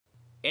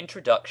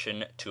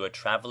Introduction to a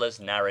Traveller's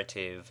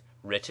Narrative,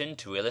 written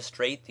to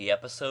illustrate the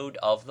episode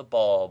of the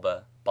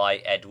Bab, by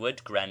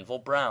Edward Granville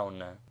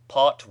Browne.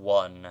 Part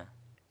 1.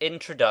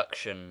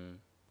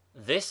 Introduction.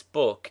 This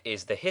book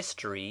is the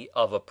history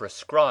of a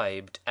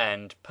proscribed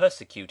and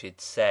persecuted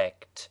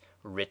sect,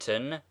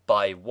 written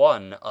by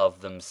one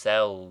of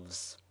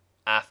themselves.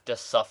 After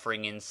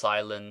suffering in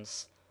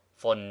silence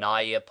for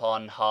nigh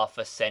upon half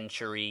a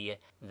century,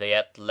 they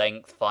at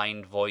length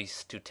find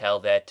voice to tell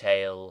their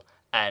tale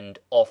and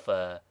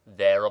offer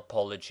their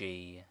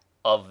apology.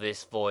 Of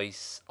this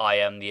voice I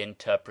am the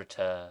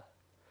interpreter.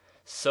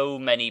 So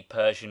many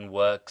Persian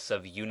works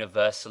of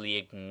universally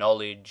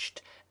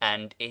acknowledged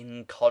and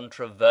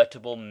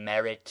incontrovertible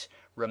merit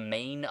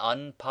remain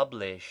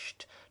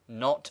unpublished,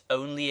 not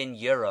only in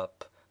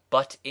Europe,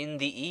 but in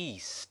the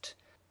East,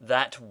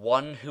 that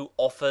one who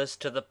offers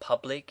to the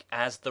public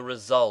as the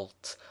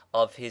result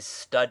of his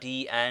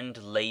study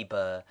and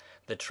labour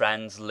the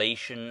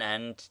translation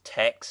and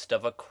text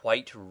of a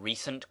quite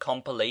recent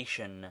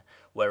compilation,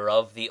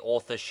 whereof the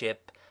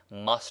authorship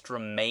must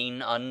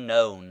remain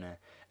unknown,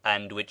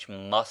 and which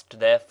must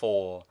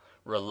therefore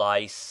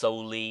rely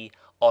solely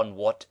on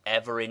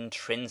whatever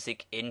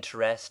intrinsic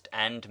interest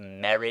and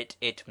merit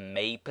it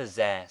may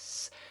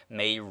possess,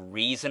 may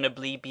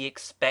reasonably be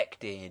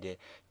expected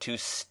to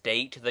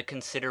state the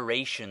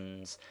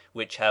considerations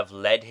which have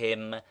led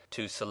him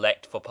to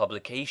select for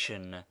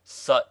publication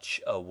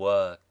such a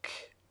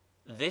work.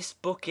 This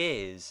book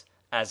is,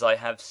 as I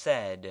have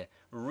said,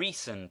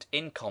 recent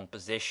in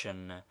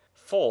composition,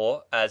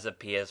 for, as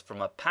appears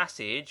from a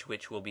passage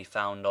which will be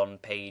found on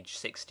page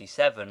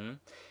 67,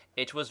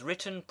 it was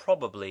written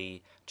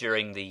probably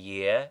during the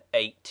year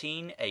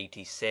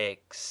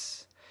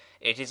 1886.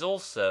 It is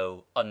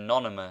also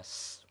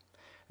anonymous.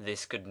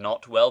 This could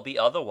not well be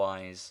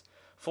otherwise,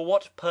 for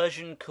what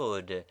Persian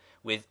could,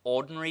 with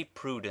ordinary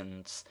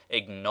prudence,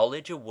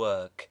 acknowledge a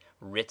work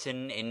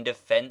written in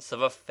defence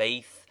of a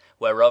faith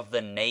whereof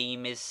the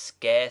name is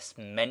scarce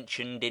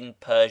mentioned in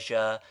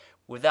Persia,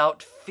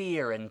 without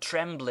fear and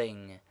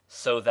trembling?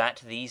 So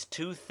that these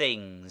two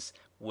things,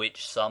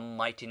 which some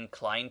might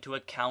incline to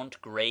account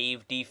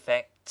grave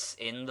defects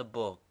in the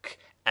book,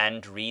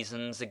 and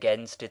reasons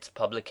against its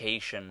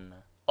publication,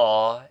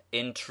 are,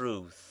 in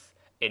truth,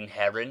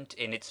 inherent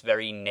in its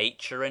very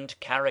nature and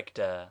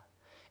character.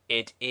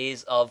 It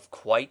is of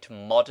quite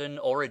modern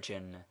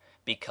origin,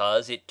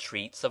 because it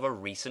treats of a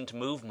recent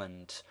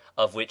movement,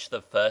 of which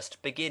the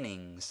first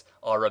beginnings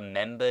are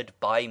remembered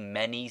by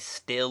many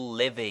still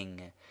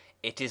living.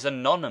 It is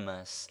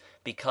anonymous,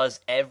 because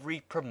every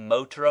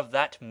promoter of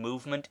that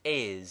movement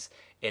is,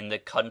 in the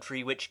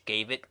country which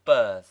gave it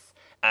birth,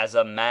 as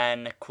a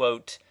man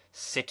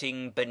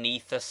sitting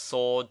beneath a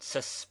sword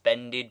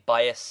suspended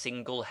by a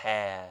single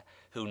hair,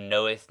 who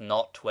knoweth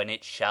not when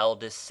it shall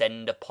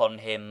descend upon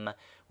him,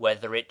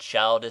 whether it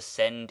shall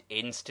descend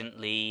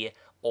instantly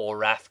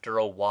or after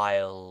a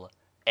while."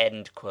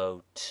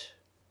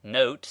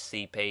 Note,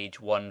 see page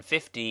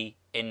 150,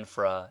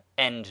 infra.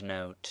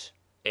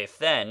 If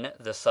then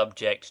the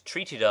subject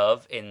treated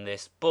of in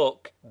this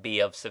book be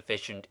of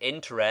sufficient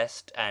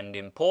interest and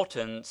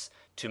importance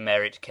to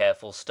merit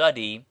careful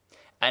study,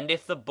 and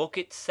if the book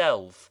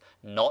itself,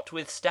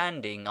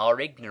 notwithstanding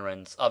our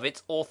ignorance of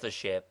its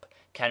authorship,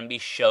 can be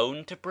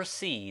shown to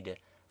proceed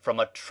from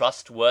a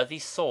trustworthy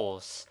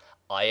source,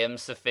 I am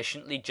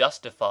sufficiently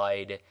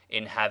justified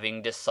in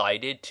having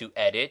decided to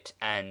edit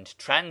and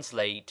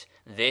translate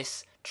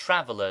this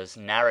Traveller's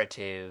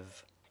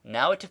Narrative.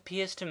 Now it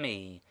appears to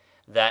me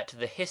that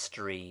the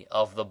history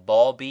of the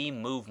Bábí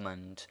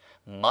movement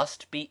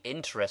must be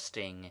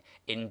interesting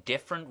in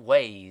different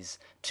ways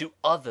to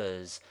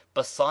others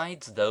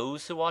besides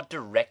those who are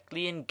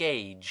directly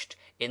engaged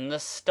in the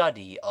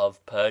study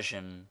of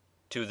Persian.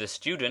 To the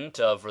student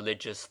of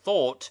religious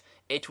thought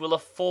it will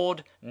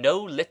afford no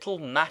little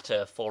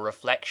matter for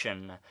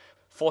reflection,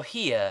 for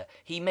here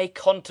he may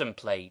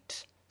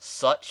contemplate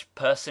such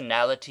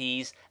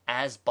personalities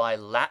as by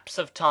lapse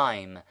of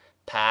time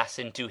pass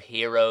into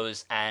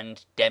heroes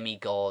and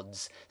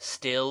demigods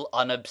still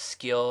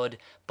unobscured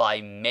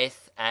by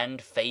myth and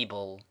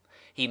fable.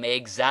 He may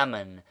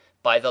examine,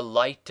 by the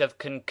light of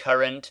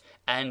concurrent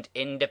and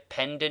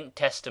independent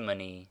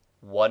testimony,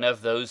 one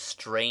of those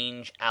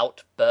strange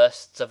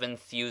outbursts of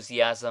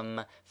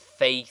enthusiasm,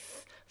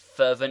 faith,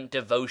 fervent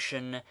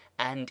devotion,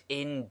 and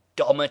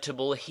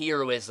indomitable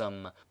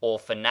heroism, or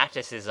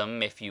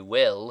fanaticism if you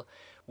will,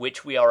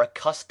 which we are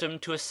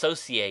accustomed to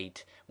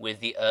associate with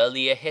the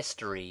earlier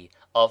history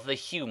of the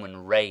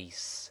human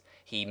race.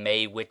 He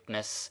may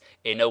witness,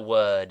 in a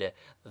word,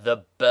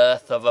 the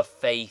birth of a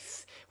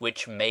faith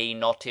which may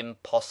not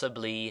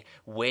impossibly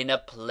win a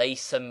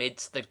place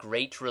amidst the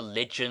great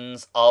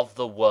religions of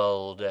the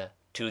world.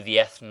 To the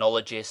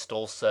ethnologist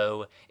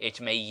also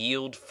it may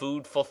yield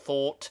food for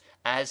thought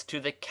as to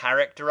the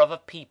character of a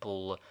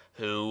people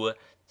who,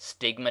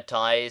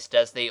 stigmatized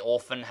as they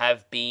often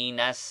have been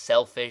as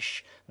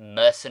selfish,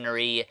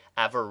 mercenary,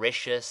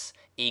 avaricious,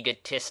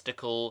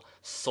 egotistical,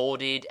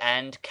 sordid,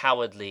 and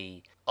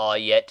cowardly, are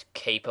yet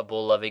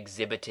capable of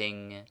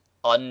exhibiting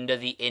under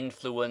the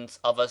influence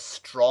of a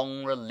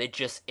strong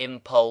religious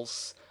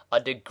impulse, a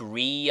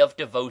degree of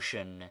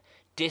devotion,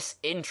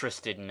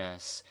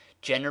 disinterestedness,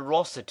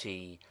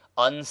 generosity,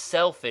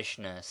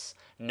 unselfishness,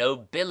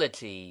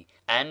 nobility,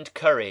 and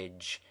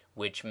courage,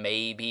 which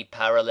may be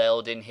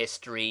paralleled in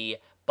history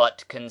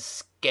but can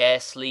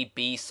scarcely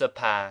be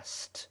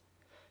surpassed.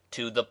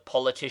 To the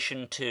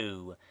politician,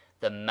 too,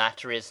 the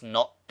matter is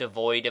not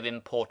devoid of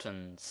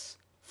importance.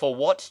 For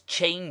what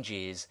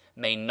changes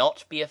may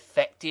not be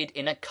effected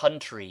in a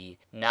country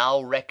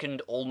now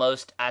reckoned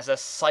almost as a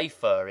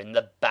cipher in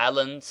the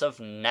balance of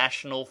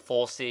national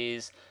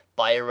forces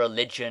by a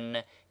religion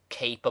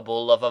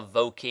capable of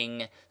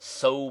evoking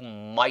so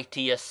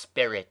mighty a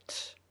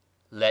spirit?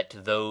 Let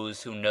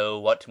those who know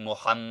what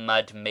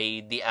Muhammad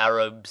made the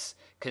Arabs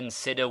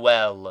consider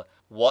well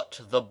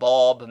what the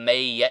Bab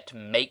may yet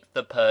make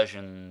the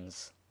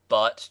Persians.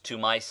 But to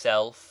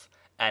myself,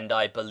 and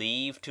I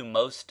believe to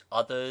most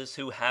others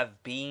who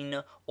have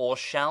been or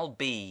shall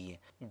be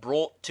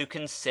brought to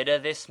consider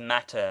this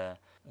matter,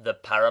 the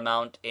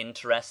paramount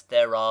interest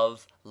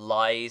thereof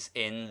lies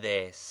in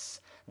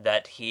this,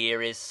 that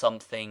here is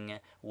something,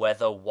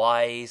 whether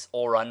wise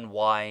or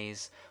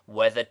unwise,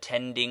 whether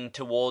tending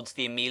towards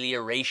the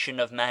amelioration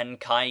of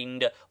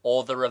mankind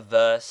or the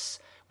reverse,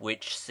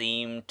 which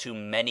seem to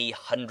many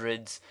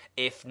hundreds,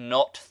 if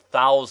not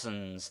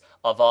thousands,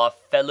 of our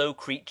fellow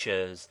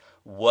creatures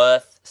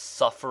worth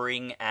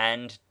suffering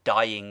and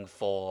dying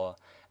for,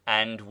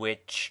 and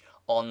which,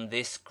 on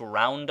this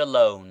ground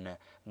alone,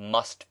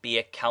 must be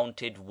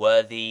accounted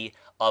worthy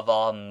of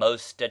our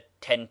most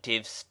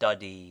attentive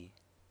study.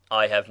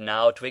 I have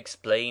now to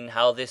explain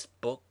how this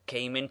book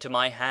came into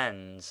my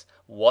hands,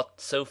 what,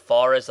 so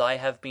far as I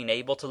have been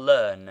able to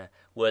learn,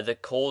 were the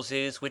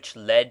causes which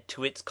led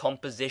to its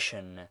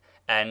composition,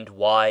 and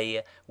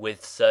why,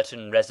 with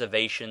certain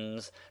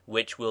reservations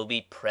which will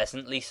be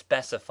presently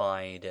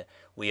specified,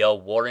 we are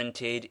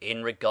warranted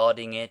in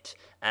regarding it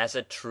as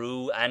a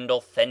true and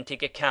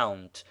authentic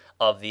account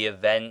of the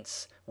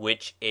events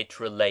which it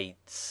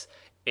relates.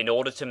 In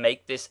order to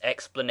make this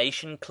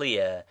explanation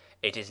clear,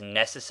 it is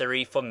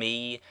necessary for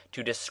me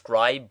to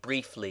describe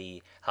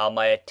briefly how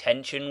my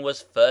attention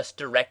was first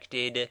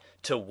directed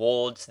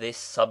towards this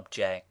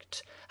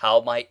subject,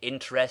 how my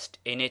interest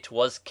in it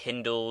was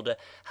kindled,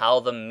 how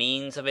the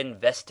means of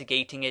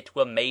investigating it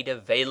were made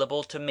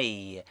available to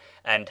me,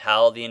 and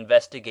how the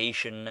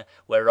investigation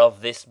whereof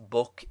this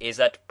book is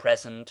at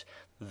present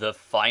the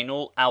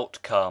final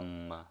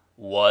outcome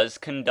was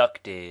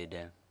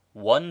conducted.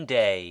 One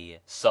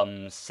day,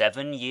 some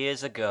 7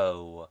 years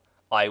ago,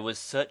 I was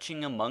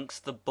searching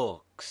amongst the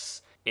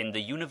books in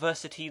the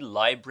University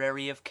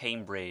Library of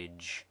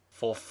Cambridge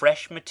for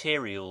fresh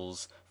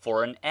materials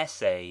for an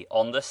essay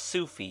on the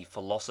Sufi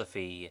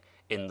philosophy,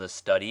 in the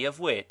study of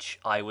which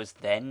I was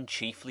then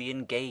chiefly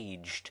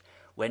engaged,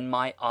 when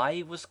my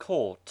eye was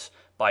caught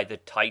by the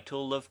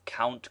title of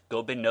Count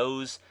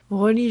Gobineau's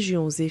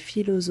Religions et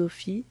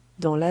philosophies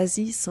dans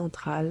l'Asie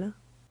centrale.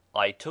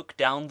 I took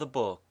down the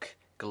book,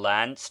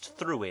 glanced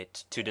through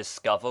it to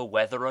discover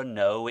whether or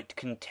no it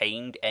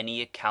contained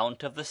any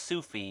account of the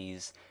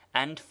Sufis,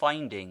 and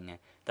finding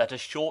that a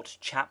short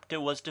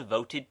chapter was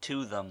devoted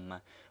to them,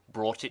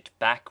 brought it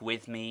back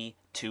with me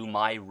to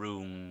my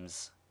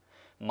rooms.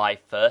 My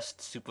first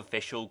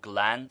superficial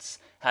glance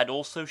had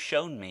also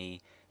shown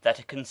me that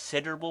a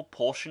considerable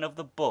portion of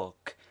the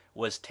book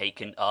was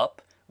taken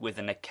up with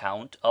an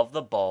account of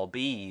the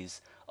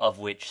Bábís, of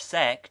which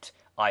sect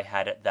I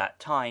had at that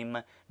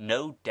time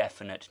no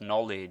definite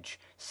knowledge,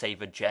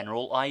 save a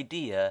general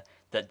idea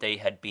that they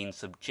had been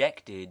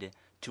subjected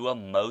to a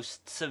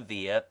most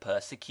severe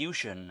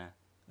persecution.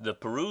 The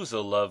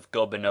perusal of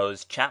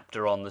Gobineau's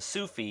chapter on the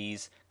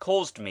Sufis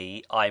caused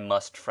me, I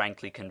must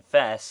frankly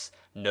confess,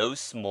 no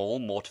small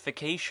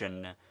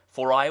mortification,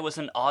 for I was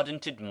an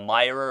ardent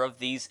admirer of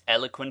these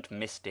eloquent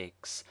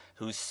mystics,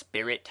 whose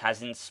spirit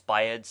has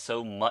inspired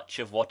so much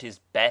of what is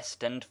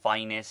best and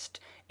finest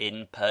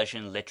in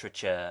Persian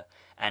literature,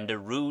 and a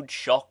rude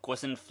shock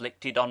was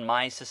inflicted on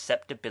my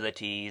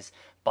susceptibilities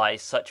by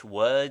such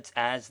words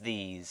as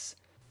these: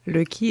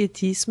 Le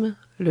quiétisme,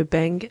 le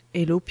beng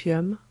et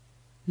l'opium,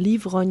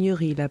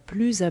 l'ivrognerie la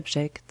plus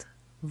abjecte,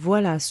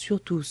 voilà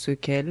surtout ce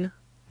qu'elle,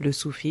 le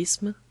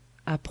soufisme,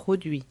 a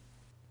produit.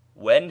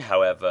 When,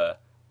 however,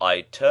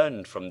 I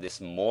turned from this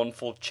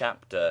mournful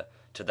chapter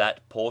to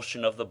that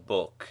portion of the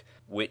book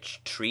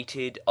which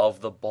treated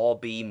of the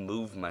Bábí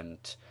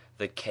movement,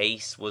 the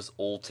case was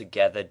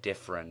altogether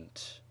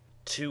different.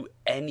 To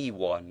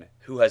anyone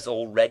who has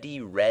already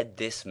read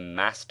this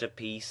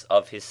masterpiece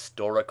of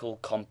historical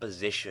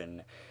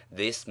composition,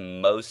 this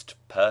most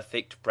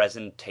perfect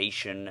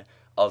presentation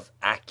of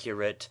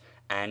accurate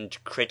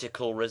and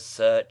critical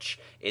research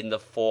in the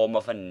form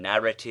of a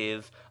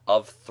narrative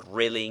of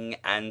thrilling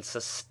and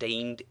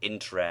sustained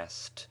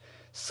interest,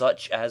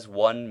 such as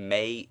one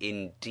may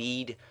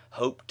indeed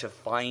hope to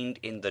find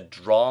in the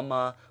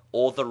drama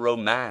or the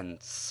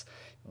romance,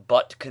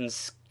 but can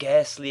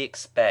scarcely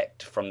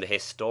expect from the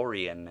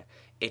historian,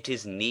 it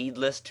is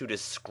needless to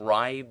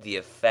describe the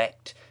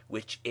effect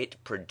which it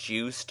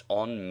produced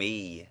on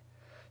me.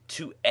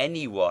 To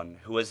anyone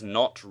who has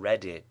not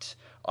read it,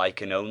 I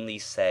can only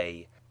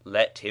say,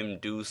 let him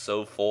do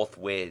so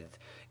forthwith,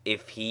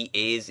 if he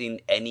is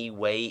in any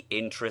way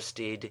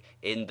interested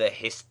in the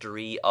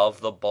history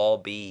of the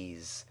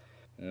Bábís.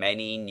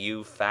 Many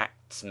new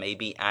facts may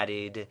be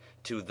added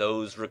to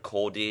those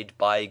recorded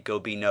by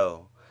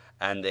Gobineau,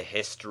 and the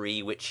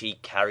history which he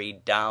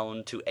carried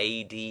down to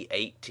A.D.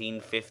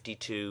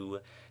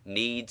 1852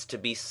 needs to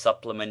be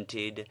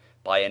supplemented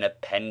by an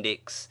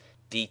appendix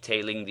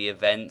detailing the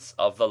events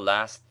of the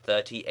last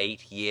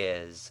 38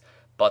 years,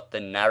 but the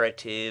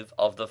narrative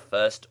of the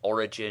first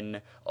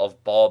origin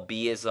of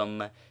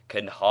Bábíism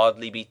can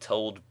hardly be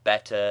told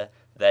better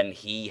than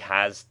he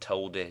has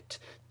told it,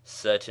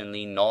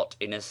 certainly not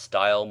in a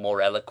style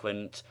more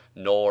eloquent,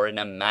 nor in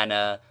a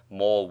manner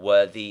more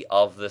worthy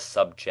of the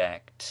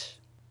subject.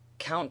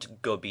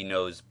 Count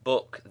Gobineau's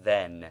book,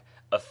 then,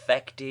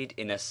 effected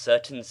in a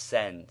certain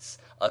sense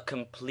a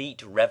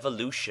complete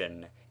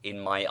revolution in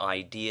my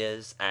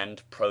ideas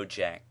and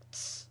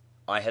projects.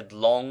 I had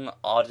long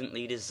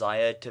ardently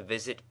desired to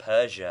visit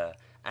Persia,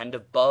 and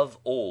above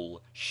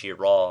all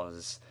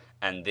Shiraz,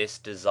 and this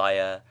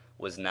desire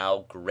was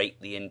now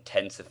greatly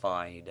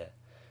intensified.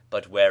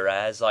 But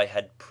whereas I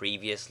had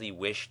previously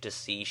wished to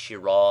see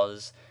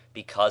Shiraz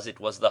because it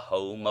was the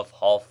home of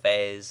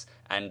Hafiz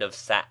and of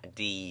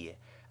Sa'di,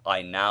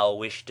 I now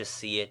wished to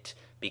see it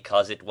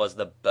because it was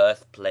the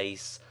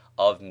birthplace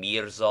of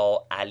Mirza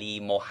 'Ali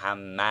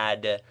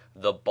Muhammad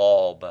the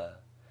Báb.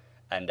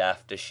 And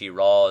after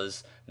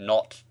Shiraz,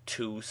 not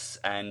Tus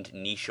and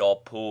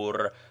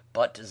Nishapur,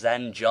 but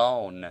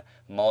Zanjan,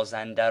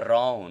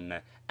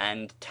 Mazandaran,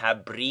 and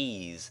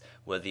Tabriz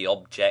were the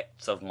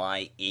objects of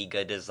my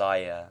eager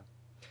desire.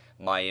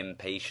 My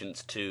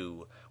impatience,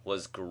 too,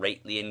 was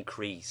greatly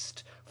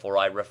increased, for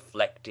I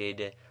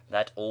reflected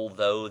that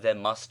although there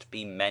must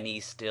be many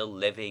still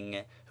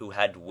living who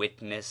had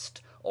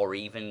witnessed or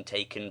even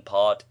taken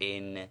part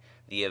in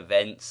the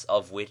events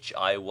of which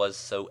I was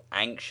so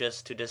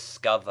anxious to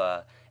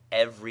discover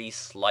every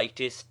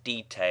slightest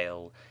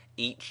detail,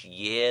 each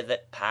year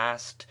that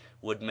passed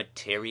would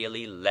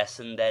materially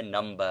lessen their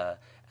number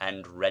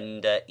and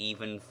render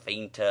even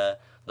fainter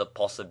the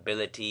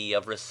possibility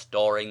of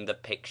restoring the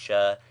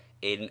picture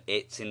in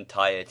its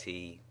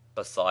entirety.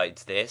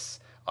 Besides this,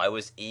 I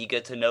was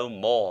eager to know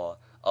more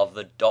of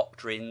the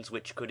doctrines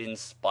which could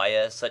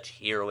inspire such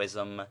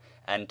heroism,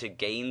 and to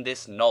gain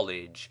this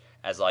knowledge,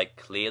 as I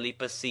clearly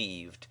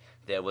perceived,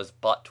 there was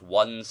but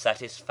one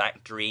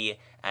satisfactory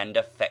and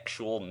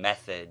effectual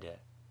method.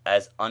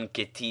 As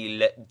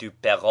Anquetil du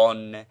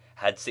Perron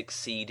had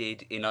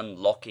succeeded in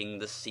unlocking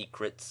the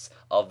secrets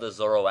of the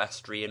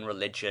Zoroastrian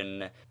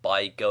religion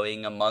by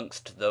going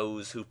amongst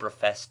those who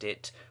professed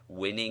it,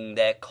 winning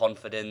their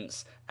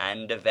confidence,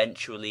 and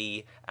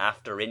eventually,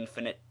 after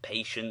infinite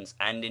patience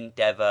and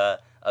endeavour,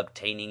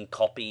 obtaining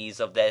copies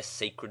of their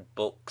sacred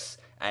books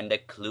and a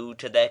clue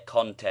to their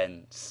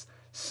contents,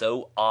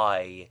 so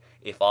I,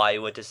 if I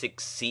were to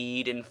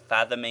succeed in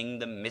fathoming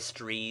the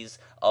mysteries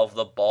of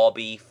the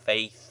Bábí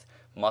faith,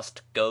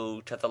 must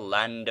go to the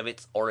land of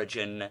its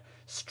origin,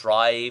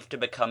 strive to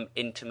become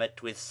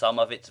intimate with some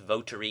of its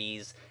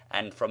votaries,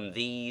 and from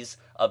these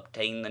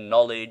obtain the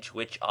knowledge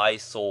which I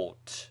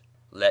sought.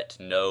 Let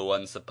no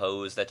one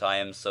suppose that I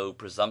am so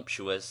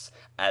presumptuous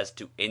as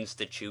to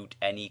institute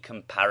any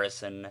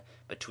comparison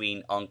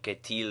between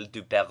Anquetil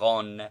du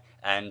Perron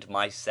and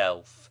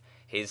myself.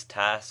 His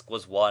task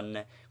was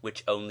one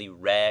which only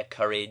rare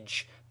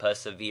courage,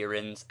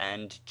 perseverance,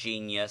 and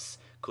genius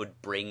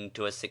could bring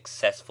to a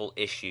successful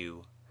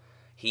issue.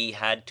 He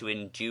had to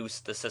induce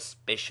the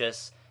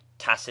suspicious,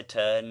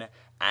 taciturn,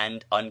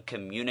 and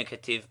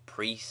uncommunicative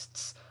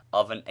priests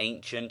of an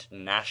ancient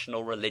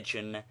national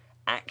religion,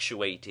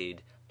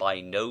 actuated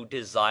by no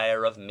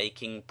desire of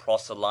making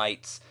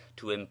proselytes,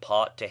 to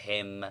impart to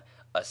him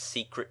a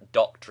secret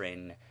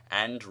doctrine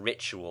and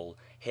ritual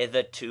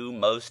hitherto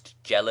most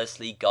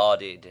jealously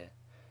guarded.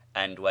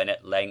 And when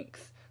at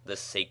length the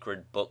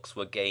sacred books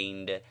were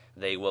gained,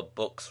 they were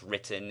books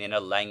written in a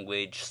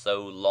language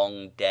so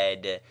long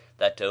dead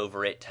that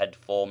over it had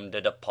formed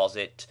a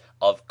deposit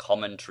of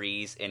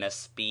commentaries in a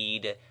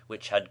speed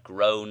which had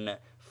grown,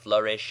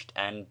 flourished,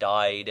 and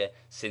died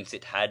since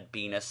it had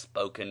been a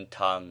spoken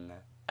tongue.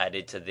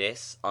 Added to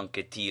this,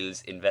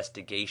 Anquetil's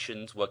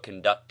investigations were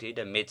conducted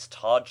amidst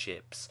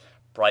hardships,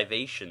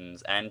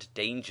 privations, and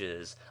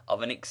dangers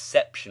of an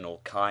exceptional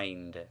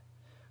kind.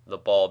 The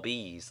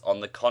Bábís, on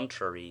the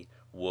contrary,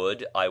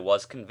 would, I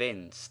was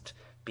convinced,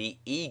 be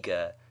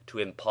eager to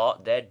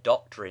impart their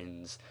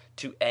doctrines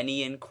to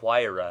any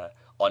inquirer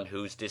on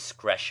whose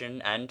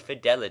discretion and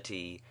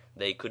fidelity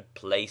they could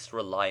place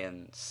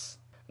reliance.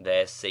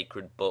 Their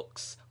sacred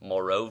books,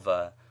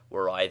 moreover,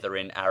 were either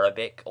in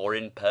Arabic or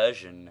in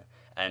Persian,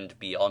 and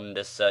beyond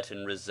a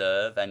certain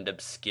reserve and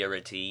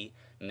obscurity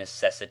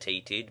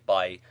necessitated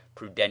by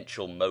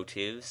prudential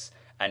motives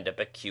and a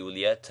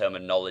peculiar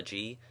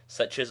terminology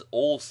such as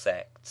all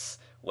sects,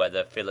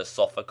 whether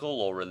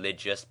philosophical or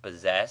religious,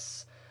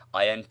 possess,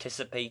 I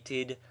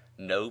anticipated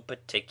no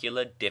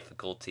particular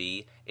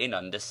difficulty in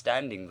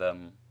understanding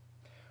them.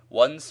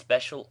 One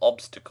special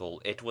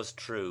obstacle, it was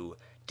true,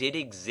 did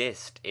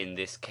exist in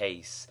this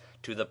case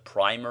to the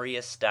primary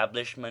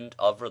establishment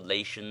of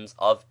relations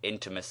of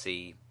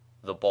intimacy.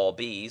 The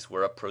Bábís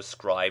were a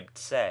proscribed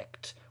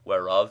sect,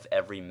 whereof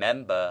every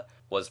member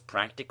was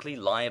practically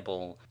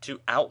liable to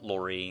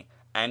outlawry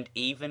and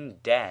even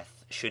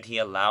death should he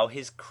allow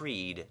his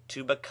creed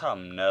to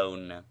become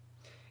known.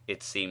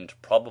 It seemed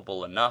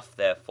probable enough,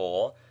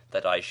 therefore,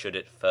 that I should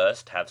at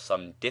first have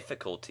some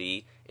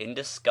difficulty in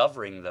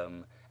discovering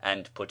them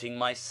and putting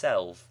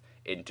myself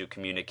into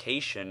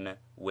communication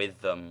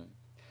with them.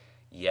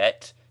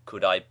 Yet,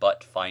 could I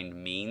but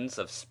find means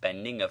of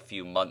spending a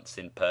few months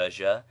in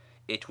Persia,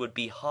 it would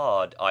be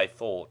hard, I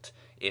thought,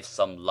 if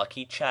some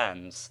lucky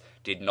chance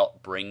did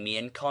not bring me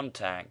in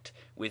contact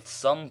with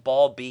some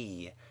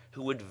Bábí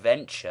who would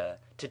venture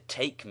to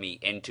take me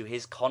into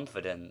his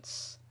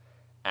confidence.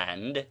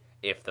 And,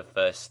 if the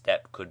first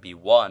step could be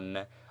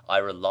won, I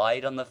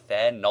relied on the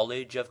fair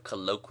knowledge of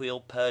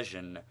colloquial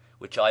Persian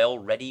which I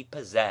already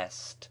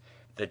possessed,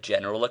 the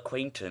general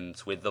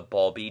acquaintance with the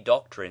Bábí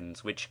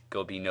doctrines which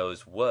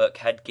Gobineau's work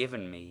had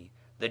given me,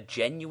 the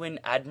genuine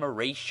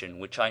admiration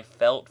which I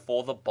felt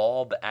for the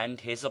Báb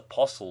and his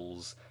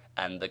apostles,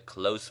 and the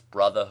close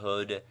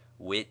brotherhood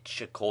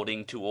which,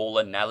 according to all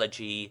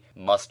analogy,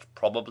 must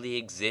probably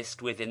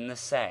exist within the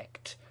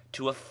sect,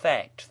 to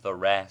effect the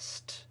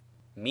rest.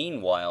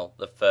 Meanwhile,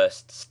 the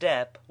first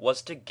step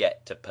was to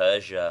get to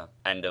Persia,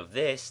 and of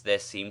this there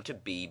seemed to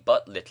be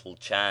but little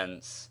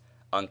chance.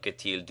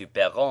 Anquetil du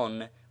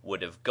Perron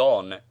would have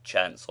gone,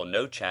 chance or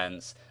no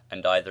chance,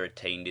 and either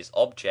attained his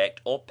object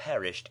or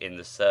perished in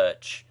the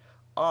search.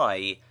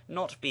 I,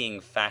 not being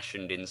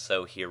fashioned in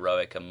so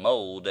heroic a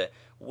mould,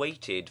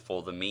 waited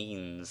for the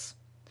means.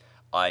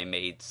 I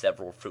made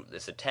several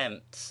fruitless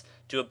attempts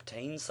to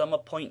obtain some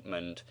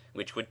appointment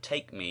which would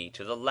take me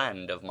to the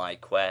land of my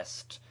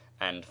quest,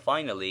 and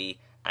finally,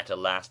 at a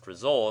last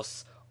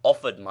resource,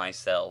 offered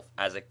myself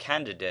as a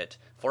candidate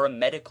for a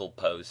medical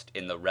post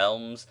in the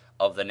realms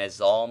of the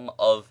Nizam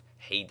of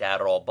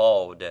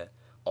Haydarabad,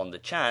 on the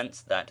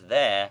chance that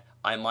there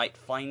I might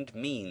find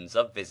means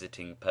of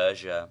visiting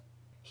Persia.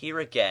 Here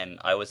again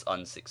I was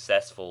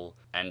unsuccessful,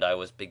 and I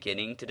was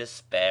beginning to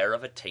despair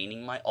of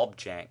attaining my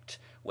object,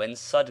 when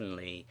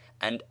suddenly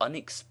and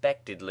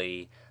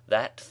unexpectedly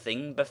that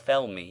thing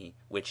befell me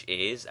which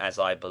is, as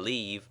I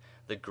believe,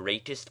 the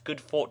greatest good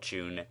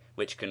fortune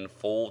which can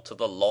fall to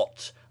the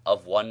lot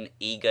of one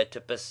eager to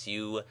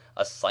pursue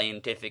a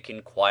scientific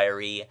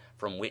inquiry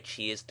from which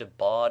he is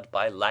debarred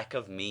by lack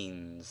of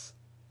means.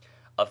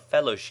 A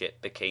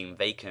fellowship became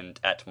vacant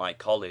at my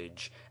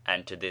college,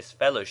 and to this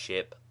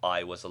fellowship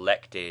I was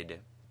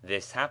elected.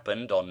 This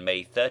happened on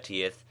May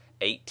 30th,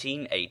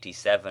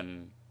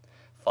 1887.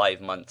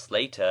 5 months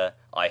later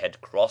I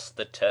had crossed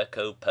the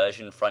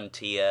Turco-Persian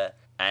frontier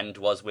and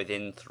was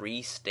within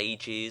 3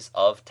 stages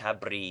of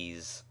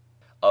Tabriz.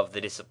 Of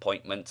the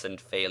disappointments and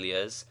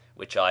failures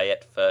which I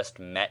at first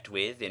met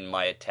with in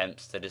my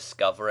attempts to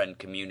discover and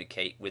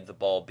communicate with the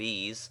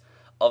Bábís,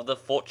 of the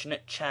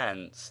fortunate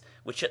chance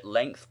which at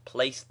length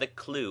placed the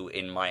clue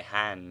in my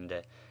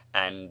hand,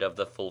 and of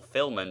the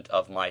fulfilment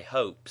of my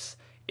hopes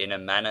in a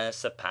manner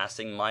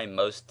surpassing my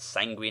most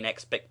sanguine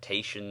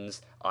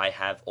expectations, I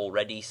have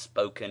already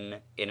spoken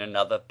in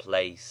another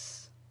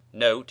place.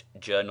 Note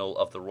Journal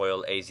of the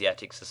Royal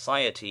Asiatic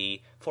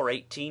Society for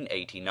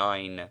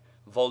 1889,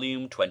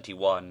 Volume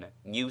 21,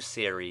 New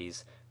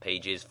Series,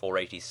 pages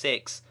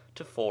 486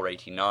 to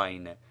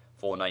 489,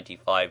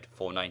 495 to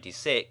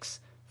 496,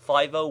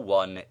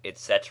 501,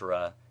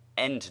 etc.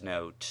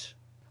 Endnote.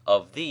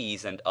 Of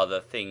these and other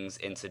things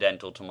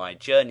incidental to my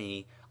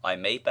journey I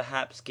may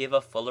perhaps give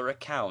a fuller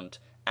account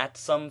at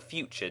some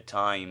future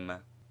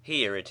time.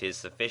 Here it is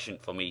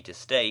sufficient for me to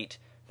state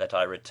that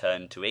I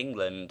returned to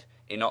England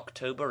in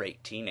October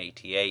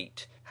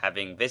 1888,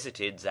 having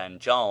visited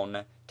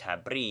Zanjan,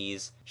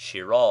 Tabriz,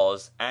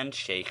 Shiraz, and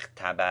Sheikh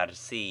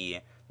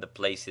Tabarsi, the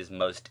places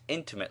most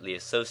intimately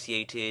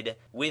associated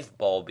with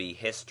Bábí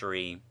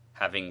history,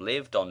 having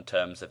lived on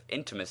terms of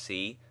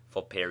intimacy,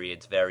 for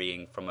periods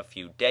varying from a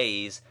few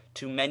days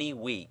to many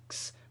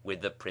weeks,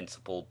 with the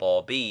principal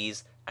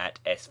Bábís at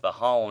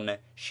Isfahan,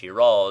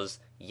 Shiraz,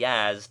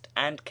 Yazd,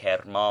 and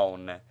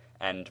Kerman,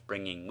 and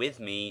bringing with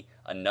me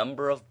a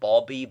number of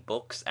Bábí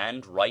books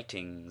and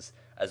writings,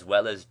 as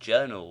well as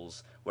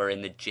journals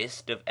wherein the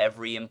gist of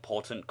every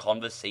important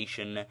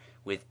conversation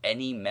with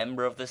any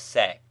member of the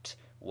sect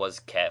was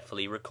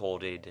carefully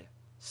recorded.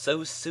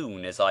 So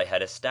soon as I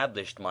had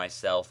established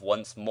myself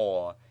once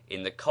more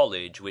in the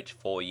college which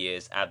 4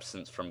 years'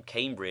 absence from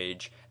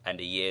Cambridge and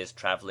a year's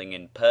travelling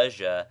in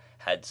Persia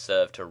had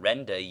served to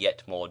render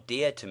yet more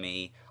dear to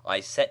me,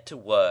 I set to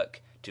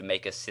work to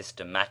make a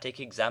systematic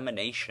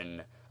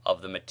examination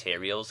of the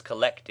materials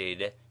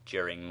collected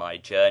during my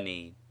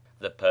journey.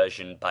 The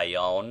Persian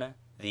Bayan,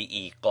 the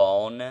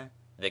Iqan,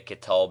 the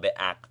Kitab-i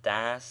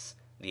Aqdas,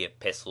 the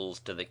Epistles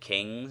to the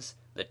Kings,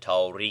 the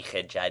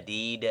Tarikh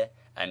Jadid,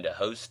 and a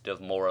host of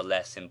more or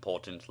less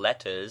important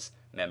letters,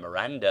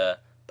 memoranda,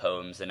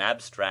 poems and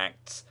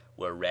abstracts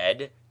were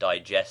read,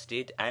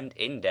 digested, and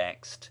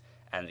indexed,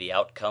 and the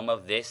outcome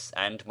of this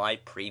and my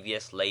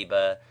previous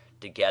labour,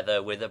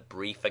 together with a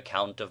brief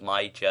account of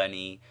my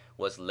journey,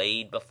 was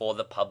laid before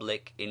the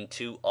public in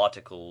 2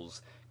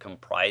 articles,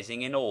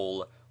 comprising in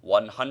all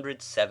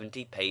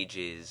 170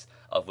 pages,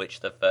 of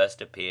which the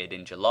first appeared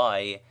in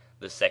July,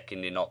 the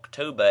second in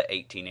October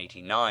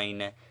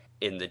 1889,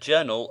 in the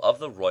Journal of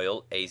the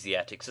Royal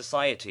Asiatic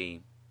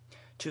Society.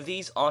 To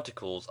these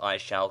articles I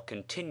shall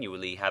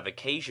continually have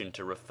occasion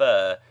to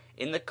refer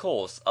in the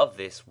course of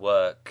this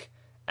work,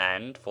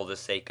 and, for the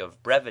sake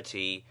of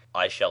brevity,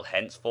 I shall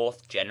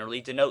henceforth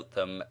generally denote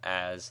them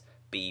as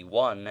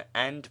B1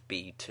 and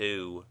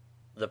B2.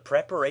 The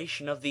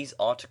preparation of these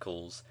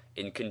articles,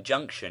 in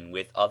conjunction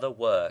with other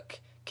work,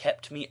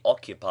 kept me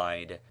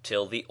occupied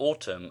till the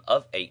autumn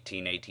of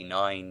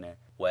 1889,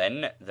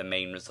 when, the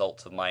main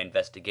results of my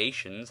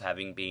investigations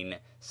having been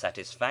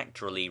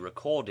satisfactorily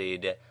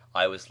recorded,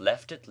 I was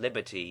left at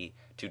liberty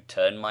to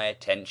turn my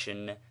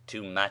attention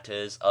to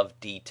matters of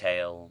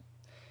detail.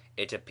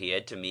 It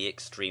appeared to me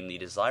extremely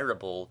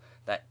desirable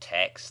that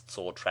texts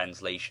or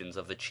translations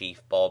of the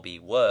chief Bábí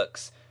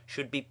works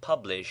should be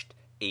published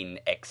in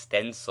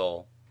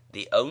extenso.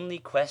 The only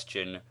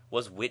question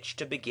was which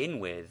to begin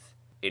with,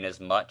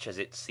 inasmuch as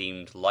it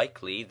seemed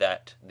likely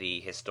that the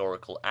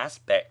historical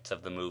aspects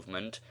of the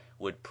movement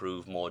would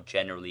prove more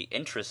generally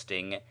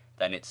interesting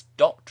than its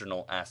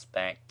doctrinal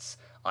aspects.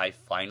 I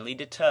finally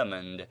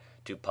determined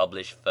to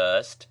publish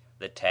first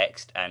the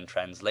text and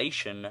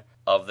translation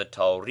of the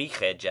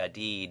Tárikh-i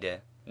Jadíd.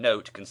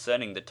 Note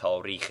concerning the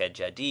Tárikh-i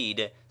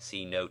Jadíd,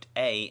 see Note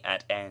A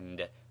at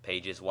end,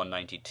 pages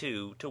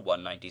 192 to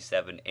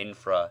 197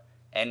 infra,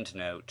 end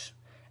note.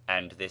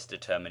 And this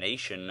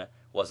determination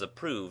was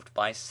approved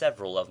by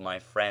several of my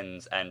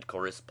friends and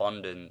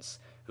correspondents,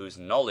 whose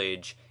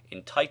knowledge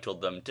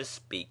entitled them to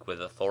speak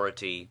with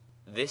authority.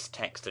 This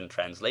text and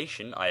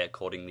translation I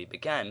accordingly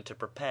began to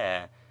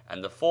prepare,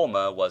 and the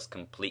former was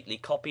completely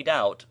copied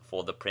out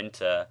for the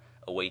printer,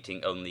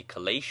 awaiting only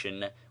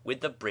collation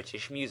with the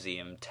British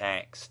Museum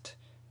text.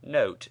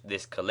 Note,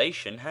 this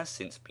collation has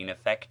since been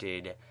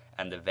effected,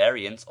 and the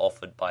variants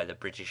offered by the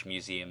British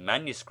Museum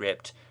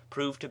manuscript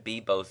prove to be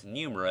both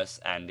numerous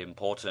and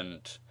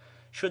important.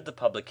 Should the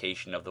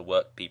publication of the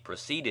work be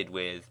proceeded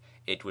with,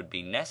 it would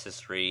be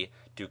necessary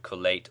to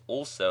collate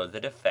also the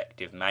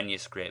defective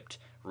manuscript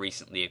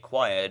recently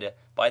acquired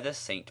by the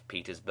St.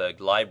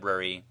 Petersburg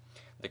Library,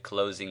 the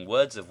closing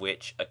words of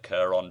which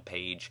occur on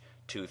page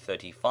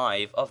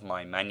 235 of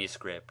my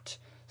manuscript.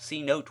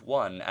 See Note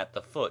 1 at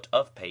the foot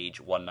of page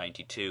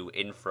 192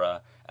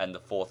 infra, and the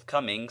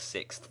forthcoming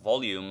 6th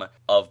volume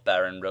of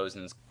Baron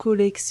Rosen's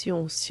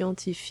Collection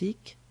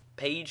scientifique,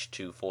 page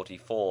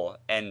 244,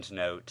 end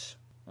note.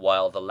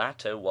 While the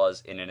latter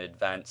was in an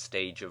advanced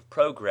stage of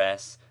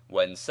progress,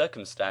 when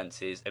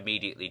circumstances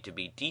immediately to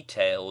be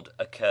detailed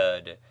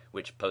occurred,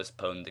 which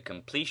postponed the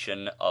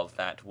completion of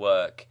that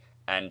work,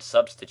 and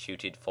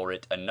substituted for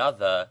it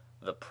another,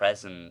 the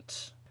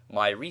present.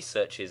 My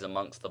researches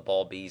amongst the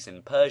Bábís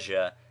in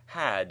Persia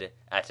had,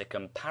 at a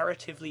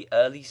comparatively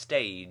early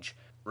stage,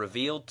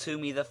 revealed to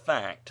me the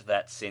fact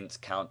that since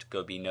Count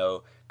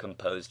Gobineau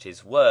composed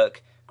his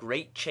work,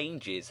 great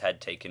changes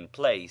had taken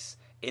place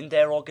in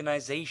their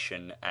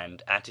organization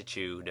and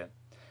attitude.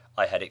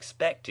 I had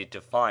expected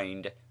to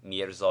find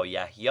Mirza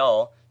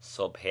Yahya,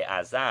 Subh-i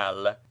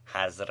Azal,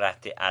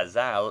 Hazrat-i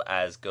Azal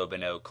as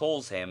Gobineau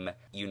calls him,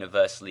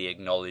 universally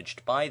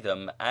acknowledged by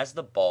them as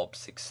the Báb's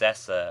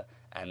successor,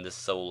 and the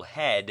sole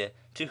head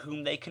to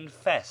whom they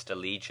confessed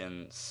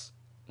allegiance.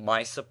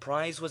 My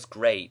surprise was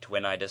great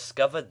when I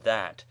discovered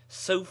that,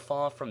 so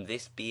far from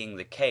this being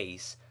the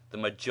case, the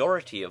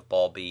majority of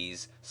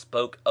Bábís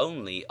spoke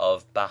only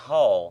of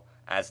Behá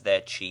as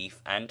their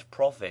chief and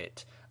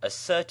prophet,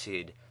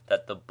 asserted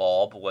that the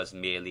Báb was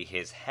merely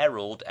his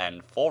herald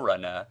and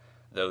forerunner.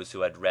 Those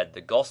who had read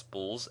the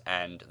Gospels,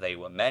 and they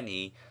were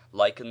many,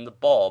 likened the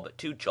Báb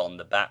to John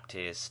the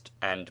Baptist,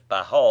 and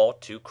Behá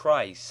to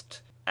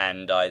Christ,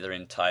 and either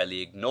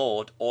entirely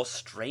ignored or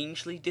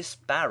strangely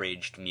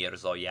disparaged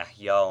Mirza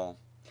Yahya.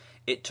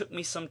 It took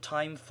me some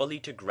time fully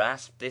to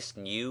grasp this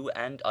new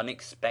and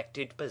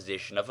unexpected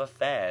position of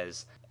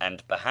affairs,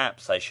 and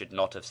perhaps I should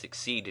not have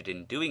succeeded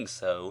in doing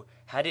so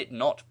had it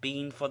not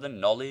been for the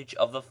knowledge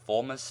of the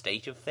former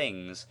state of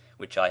things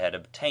which I had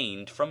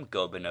obtained from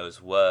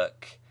Gobineau's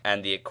work,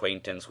 and the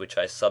acquaintance which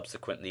I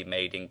subsequently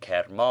made in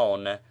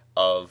Kirman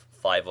of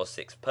 5 or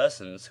 6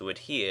 persons who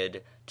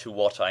adhered to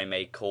what I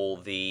may call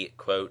the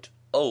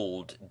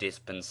old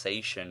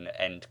dispensation,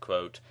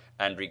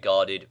 and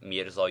regarded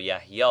Mirza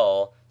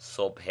Yahya,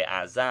 Subh-i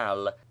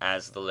Azal,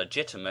 as the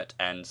legitimate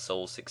and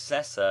sole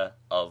successor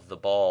of the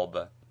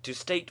Báb. To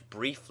state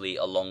briefly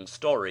a long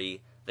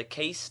story, the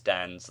case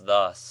stands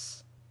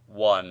thus.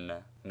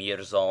 1.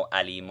 Mirza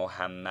 'Ali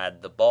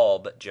Muhammad the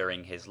Báb,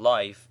 during his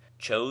life,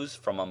 chose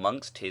from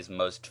amongst his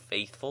most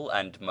faithful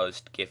and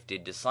most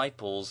gifted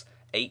disciples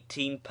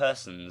 18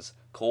 persons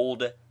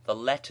called the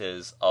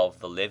Letters of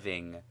the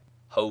Living,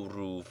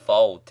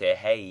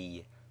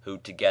 Hurufat-i, who,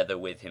 together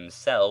with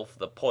himself,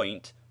 the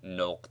point,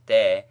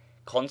 نقطه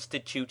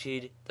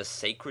constituted the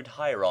sacred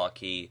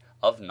hierarchy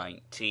of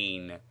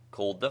 19,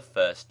 called the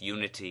First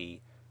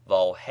Unity,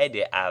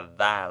 واحد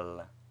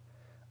اول.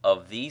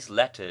 Of these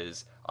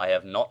letters I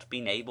have not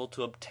been able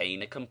to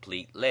obtain a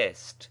complete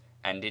list,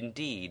 and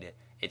indeed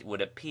it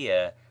would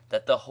appear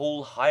that the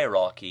whole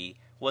hierarchy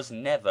was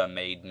never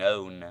made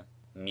known.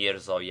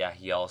 Mirza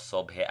Yahya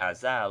Subh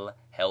Azal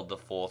held the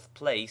fourth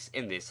place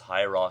in this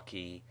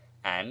hierarchy,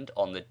 and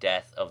on the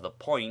death of the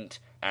point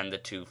and the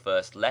two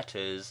first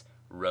letters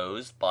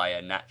rose by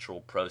a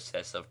natural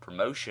process of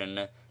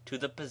promotion to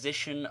the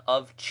position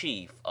of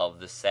chief of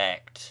the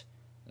sect.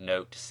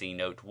 See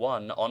note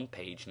 1 on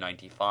page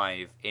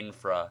 95,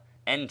 infra,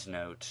 end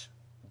note.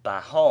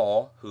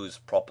 Baha, whose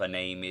proper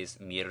name is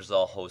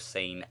Mirza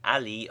Hossein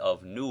Ali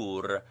of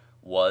Nur,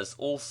 was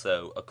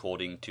also,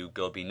 according to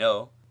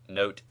Gobineau,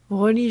 note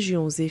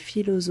Religions et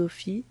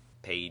philosophies,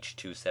 page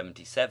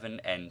 277,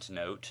 end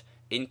note,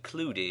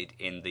 included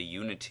in the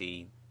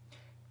unity.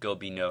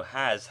 Gobineau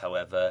has,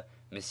 however,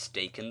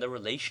 mistaken the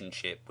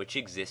relationship which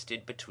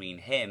existed between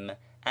him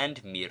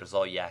and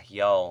Mirza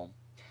Yahya.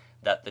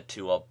 That the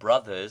two are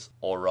brothers,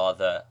 or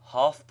rather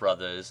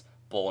half-brothers,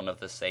 born of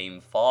the same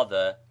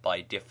father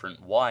by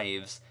different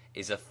wives,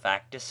 is a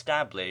fact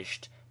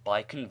established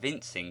by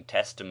convincing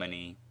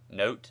testimony.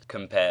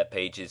 Compare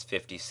pages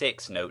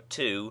 56, note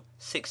 2,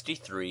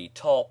 63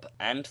 top,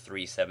 and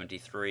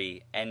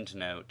 373, end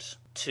note.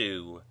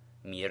 2.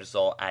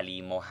 Mirza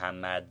Ali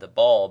Muhammad the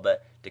Bab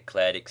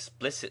declared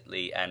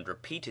explicitly and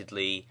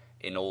repeatedly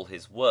in all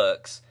his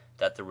works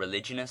that the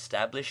religion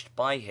established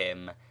by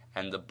him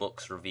and the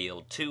books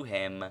revealed to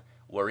him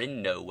were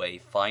in no way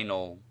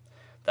final,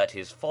 that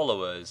his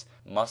followers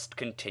must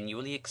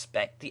continually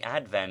expect the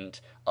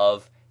advent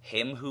of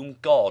him whom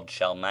God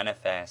shall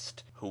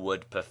manifest, who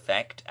would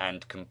perfect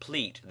and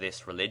complete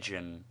this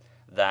religion,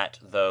 that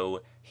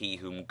though he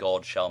whom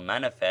God shall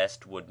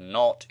manifest would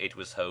not, it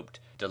was hoped,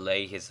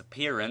 delay his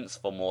appearance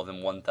for more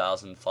than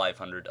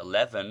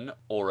 1511,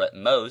 or at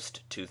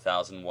most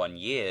 2001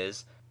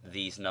 years,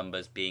 these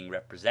numbers being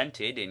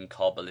represented in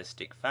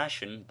Kabbalistic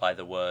fashion by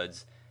the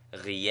words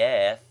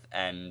Riyeth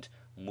and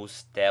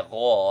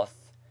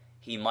Musteroth,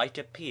 he might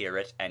appear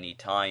at any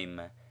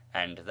time,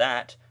 and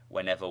that,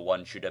 whenever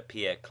one should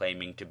appear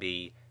claiming to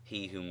be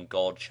he whom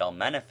God shall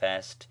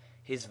manifest,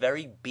 his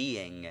very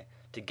being,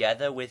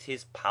 together with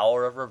his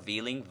power of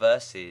revealing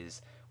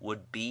verses,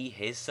 would be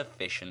his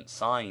sufficient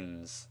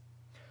signs.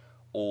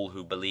 All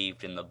who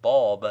believed in the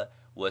Bab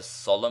were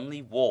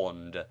solemnly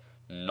warned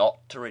not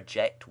to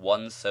reject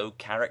one so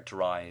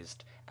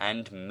characterized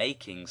and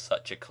making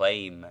such a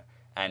claim,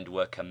 and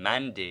were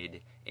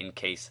commanded, in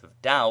case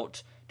of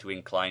doubt, to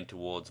incline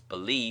towards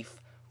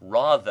belief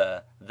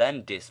rather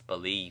than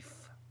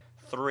disbelief.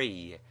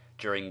 3.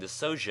 During the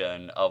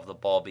sojourn of the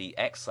Babi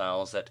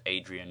exiles at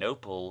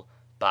Adrianople,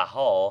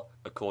 Baha,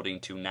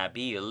 according to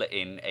Nabil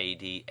in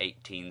A.D.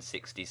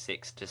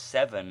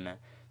 1866-7,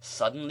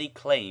 suddenly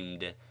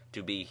claimed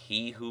to be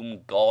he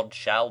whom God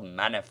shall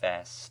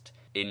manifest,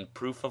 in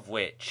proof of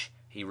which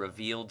he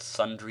revealed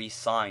sundry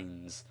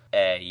signs,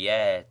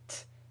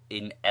 ayat,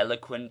 in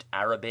eloquent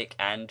Arabic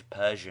and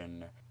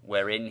Persian,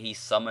 wherein he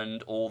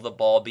summoned all the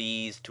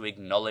Babis to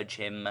acknowledge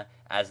him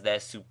as their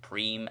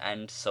supreme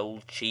and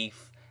sole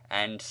chief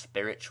and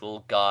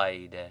spiritual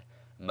guide.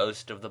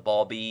 Most of the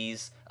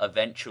Babis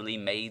eventually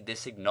made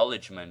this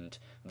acknowledgement,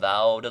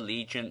 vowed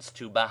allegiance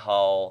to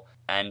Baha,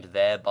 and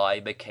thereby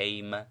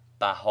became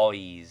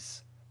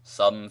Baha'is.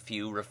 Some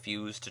few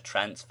refused to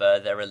transfer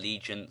their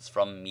allegiance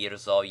from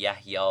Mirza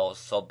Yahya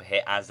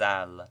Subh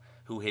Azal,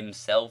 who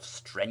himself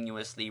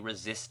strenuously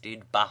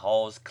resisted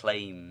Baha's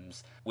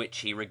claims, which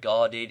he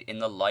regarded in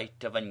the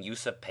light of an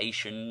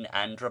usurpation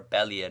and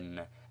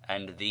rebellion,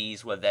 and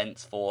these were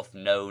thenceforth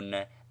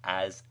known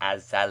as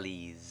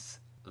Azalis.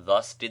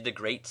 Thus did the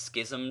great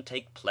schism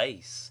take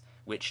place,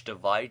 which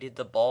divided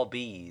the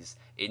Babis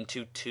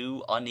into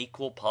two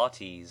unequal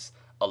parties,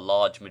 a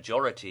large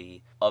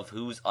majority of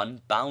whose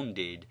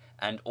unbounded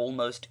and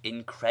almost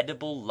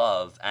incredible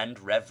love and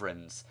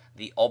reverence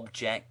the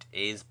object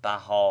is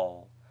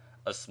Baha,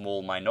 a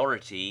small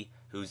minority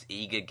whose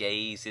eager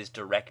gaze is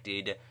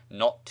directed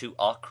not to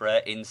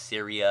Acre in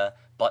Syria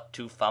but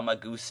to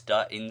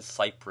Famagusta in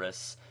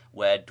Cyprus,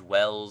 where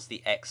dwells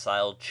the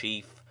exiled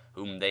chief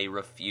whom they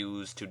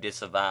refuse to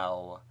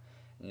disavow.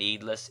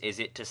 Needless is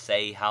it to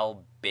say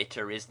how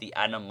bitter is the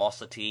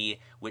animosity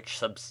which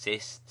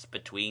subsists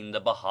between the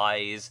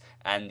Baha'is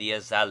and the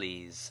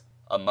Azalis.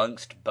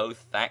 Amongst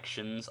both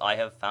factions I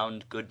have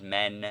found good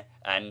men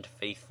and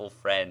faithful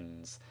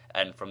friends,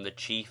 and from the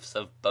chiefs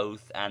of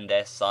both and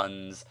their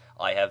sons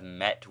I have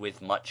met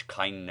with much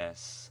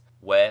kindness.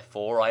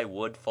 Wherefore I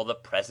would for the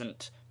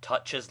present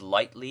touch as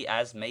lightly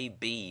as may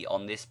be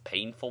on this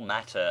painful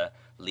matter,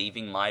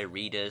 leaving my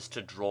readers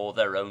to draw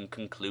their own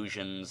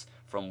conclusions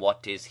from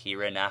what is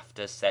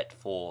hereinafter set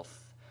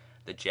forth.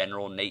 The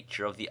general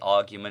nature of the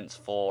arguments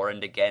for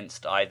and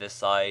against either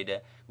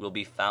side will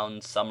be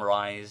found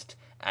summarized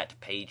at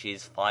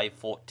pages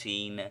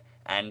 514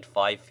 and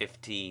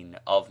 515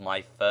 of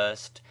my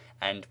first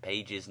and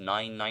pages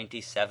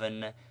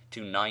 997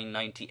 to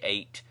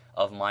 998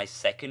 of my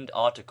second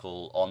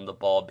article on the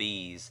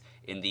Bábís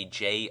in the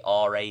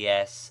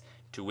J.R.A.S.,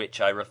 to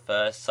which I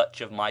refer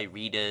such of my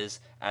readers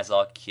as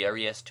are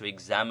curious to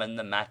examine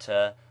the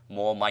matter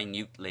more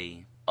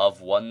minutely.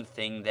 Of one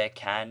thing there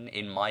can,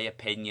 in my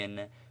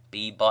opinion,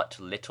 be but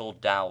little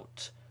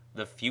doubt: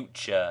 the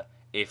future,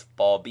 if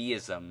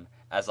Bábíism,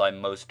 as I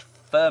most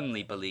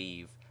firmly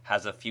believe,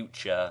 has a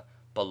future,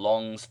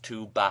 belongs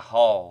to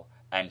Behá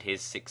and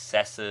his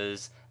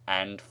successors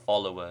and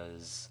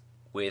followers.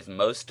 With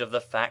most of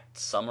the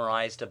facts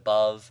summarized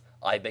above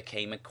I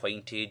became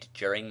acquainted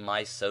during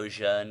my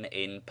sojourn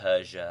in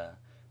Persia,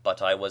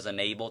 but I was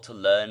unable to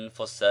learn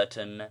for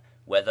certain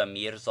whether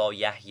Mirza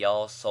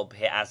Yahya Subh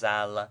i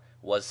Ezel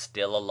was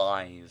still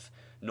alive,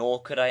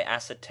 nor could I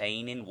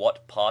ascertain in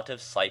what part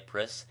of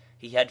Cyprus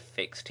he had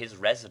fixed his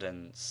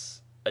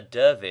residence. A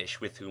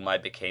dervish with whom I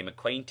became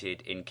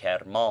acquainted in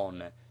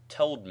Kirman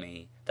told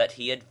me that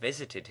he had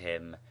visited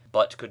him,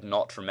 but could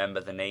not remember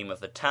the name of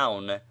the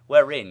town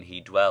wherein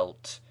he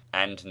dwelt,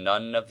 and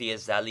none of the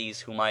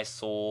Ezelis whom I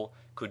saw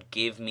could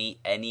give me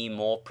any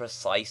more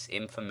precise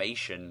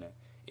information.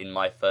 In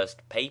my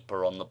first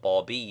paper on the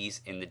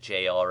Bábís in the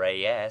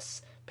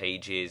J.R.A.S.,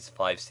 pages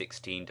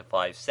 516 to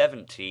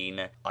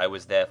 517, I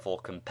was therefore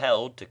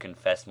compelled to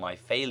confess my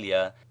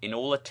failure in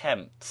all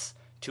attempts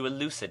to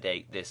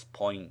elucidate this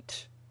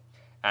point.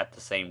 At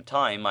the same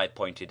time I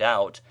pointed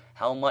out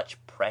how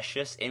much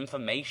precious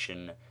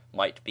information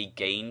might be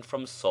gained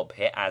from Subh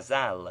i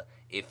Ezel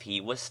if he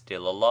was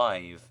still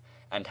alive,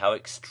 and how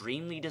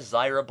extremely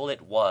desirable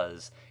it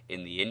was,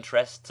 in the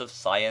interests of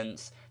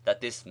science, that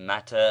this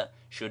matter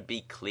should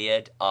be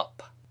cleared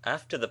up.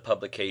 After the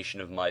publication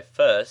of my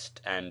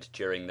first, and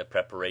during the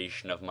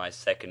preparation of my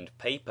second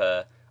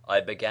paper, I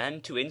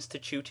began to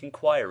institute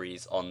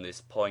inquiries on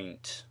this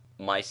point.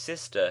 My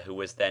sister, who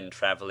was then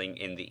travelling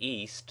in the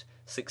East,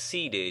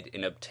 succeeded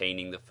in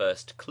obtaining the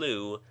first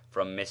clue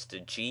from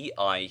Mr.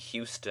 G.I.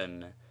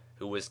 Houston,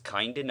 who was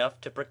kind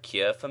enough to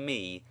procure for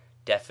me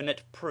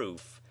definite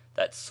proof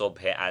that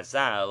Subh i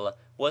Ezel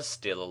was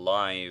still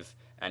alive,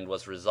 and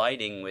was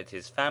residing with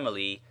his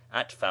family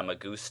at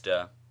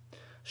Famagusta.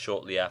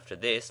 Shortly after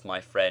this my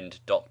friend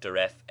Dr.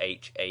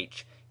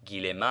 F.H.H.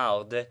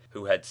 Guillemard,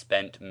 who had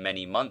spent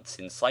many months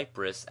in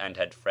Cyprus and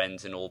had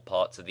friends in all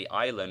parts of the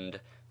island,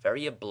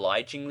 very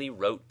obligingly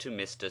wrote to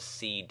Mr.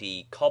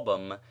 C.D.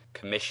 Cobham,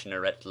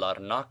 Commissioner at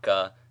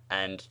Larnaca,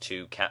 and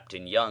to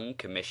Captain Young,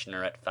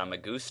 Commissioner at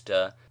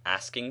Famagusta,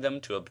 asking them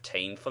to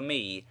obtain for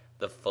me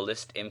the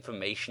fullest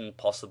information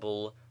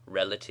possible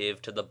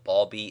relative to the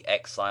Bábí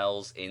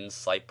exiles in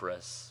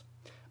Cyprus.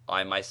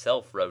 I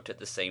myself wrote at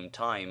the same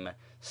time,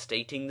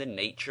 stating the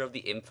nature of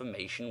the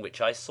information which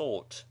I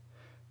sought.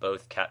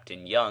 Both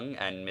Captain Young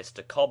and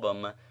Mr.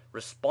 Cobham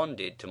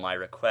responded to my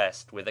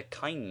request with a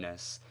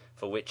kindness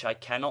for which I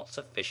cannot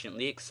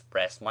sufficiently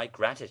express my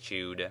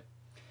gratitude,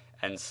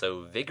 and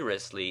so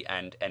vigorously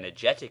and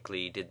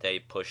energetically did they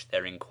push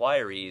their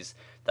inquiries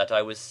that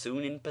I was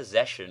soon in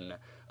possession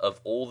of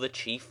all the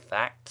chief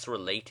facts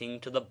relating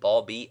to the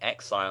Bábí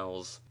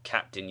exiles.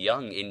 Captain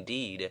Young,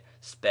 indeed,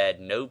 spared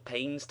no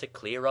pains to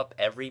clear up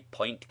every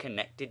point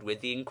connected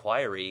with the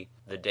inquiry.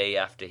 The day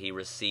after he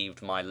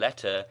received my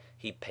letter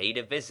he paid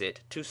a visit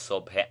to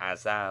Subh i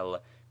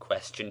Ezel,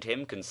 questioned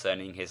him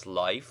concerning his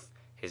life,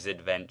 his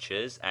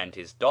adventures, and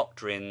his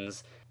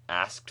doctrines,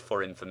 asked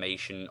for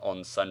information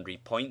on sundry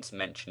points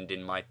mentioned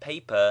in my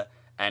paper,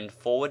 and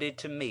forwarded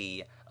to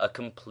me a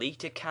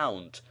complete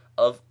account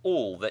of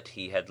all that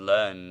he had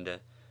learned.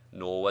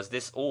 Nor was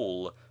this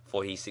all,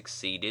 for he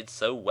succeeded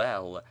so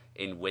well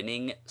in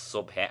winning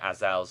Subh i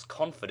Ezel's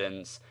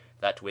confidence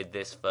that with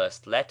this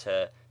first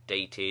letter,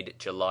 dated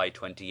July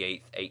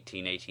 28th,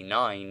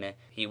 1889,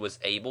 he was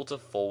able to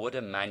forward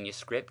a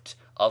manuscript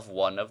of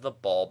one of the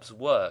Báb's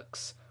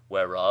works,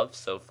 whereof,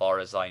 so far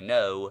as I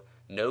know,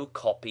 no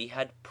copy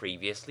had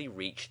previously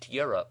reached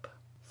Europe.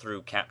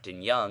 Through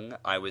Captain Young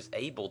I was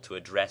able to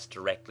address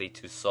directly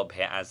to Subh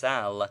i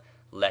Ezel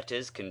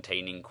letters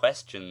containing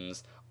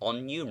questions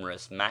on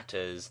numerous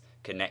matters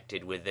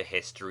connected with the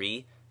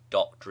history,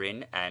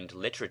 doctrine, and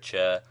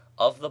literature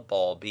of the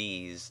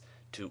Bábís,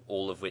 to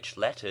all of which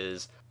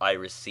letters I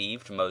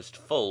received most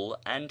full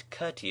and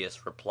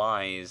courteous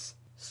replies.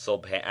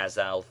 Subh i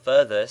Ezel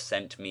further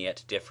sent me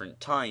at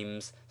different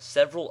times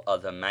several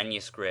other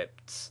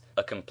manuscripts,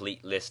 a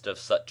complete list of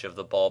such of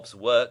the Báb's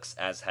works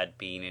as had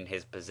been in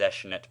his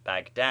possession at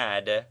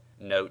Baghdad,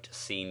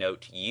 see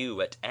note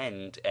U at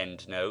end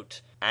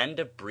note, and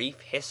a brief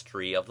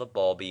history of the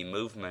Bábí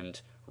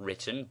movement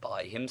written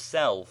by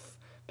himself,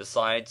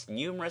 besides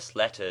numerous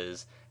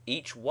letters,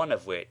 each one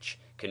of which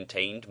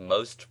contained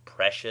most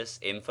precious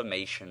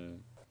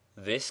information.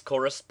 This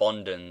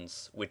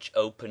correspondence, which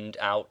opened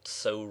out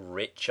so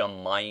rich a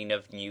mine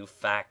of new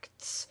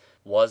facts,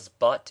 was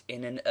but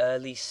in an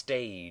early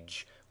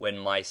stage when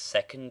my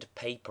second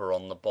paper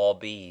on the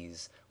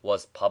Bábís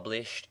was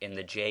published in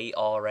the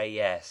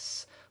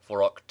J.R.A.S.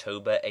 for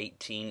October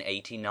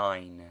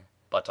 1889,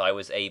 but I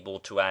was able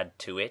to add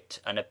to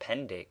it an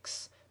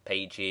appendix,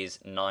 pages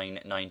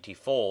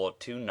 994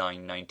 to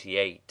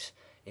 998,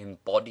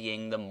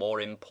 embodying the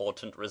more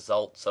important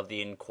results of the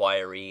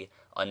inquiry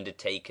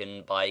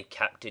undertaken by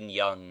Captain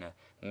Young,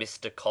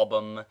 Mr.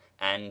 Cobham,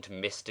 and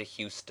Mr.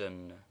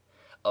 Houston.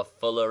 A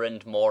fuller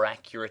and more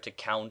accurate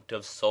account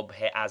of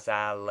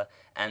Subh-i-Azal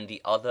and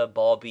the other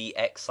Bábí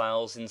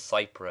exiles in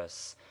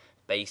Cyprus,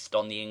 based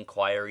on the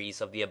inquiries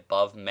of the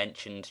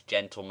above-mentioned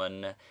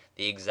gentlemen,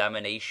 the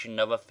examination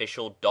of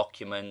official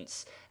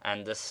documents,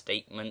 and the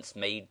statements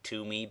made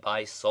to me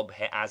by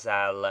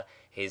Subh-i-Azal,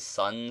 his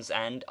sons,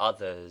 and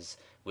others,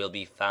 will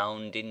be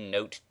found in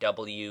Note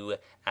W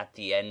at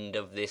the end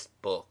of this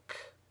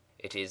book.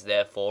 It is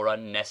therefore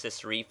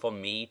unnecessary for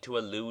me to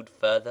allude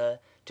further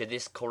to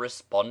this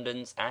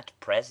correspondence at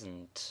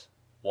present.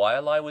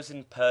 While I was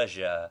in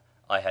Persia,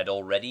 I had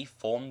already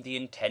formed the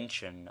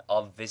intention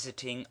of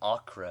visiting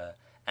Acre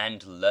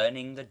and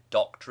learning the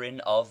doctrine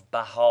of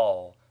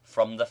Bahá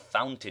from the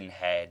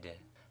fountainhead.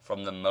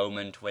 From the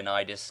moment when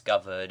I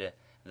discovered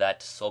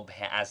that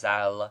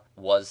Subh-i-Azal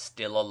was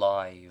still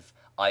alive,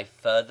 I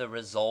further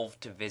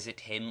resolved to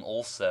visit him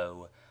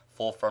also,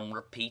 for from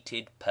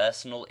repeated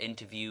personal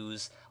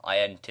interviews I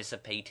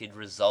anticipated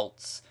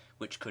results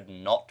which could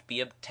not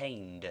be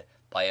obtained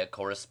by a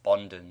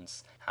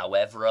correspondence,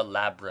 however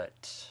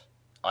elaborate.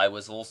 I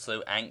was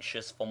also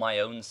anxious for my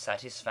own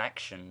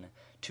satisfaction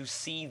to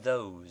see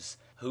those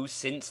who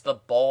since the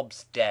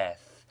Báb's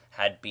death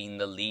had been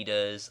the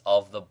leaders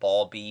of the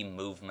Bábí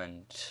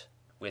movement.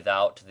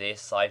 Without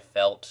this I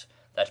felt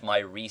that my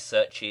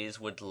researches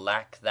would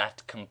lack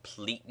that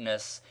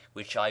completeness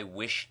which I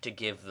wished to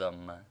give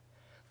them.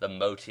 The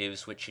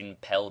motives which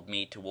impelled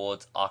me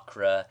towards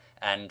Acre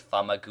and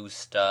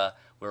Famagusta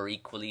were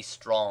equally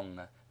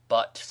strong,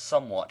 but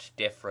somewhat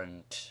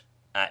different.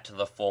 At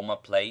the former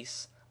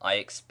place I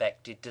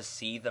expected to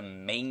see the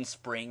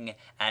mainspring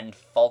and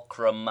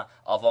fulcrum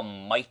of a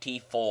mighty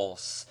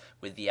force,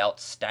 with the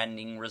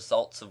outstanding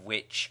results of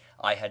which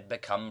I had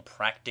become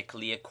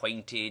practically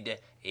acquainted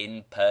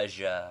in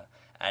Persia,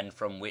 and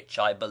from which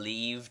I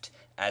believed,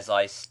 as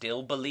I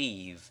still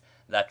believe,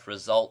 that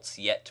results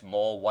yet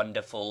more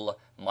wonderful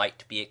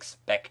might be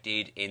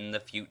expected in the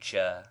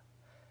future.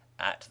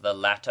 At the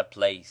latter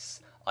place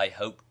I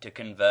hoped to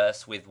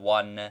converse with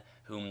one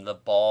whom the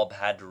Báb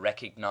had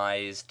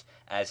recognized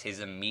as his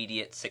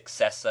immediate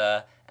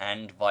successor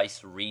and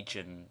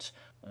vice-regent,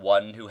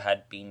 one who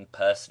had been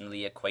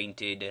personally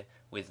acquainted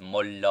with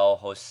Mullah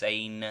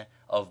Husayn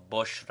of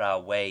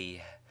Bushra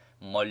Wayh,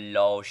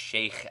 Mullah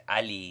Sheikh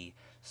Ali,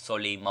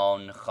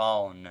 Suleiman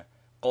Khan,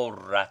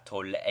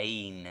 Qurratul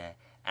Ayn,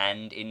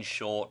 and, in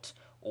short,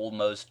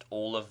 almost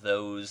all of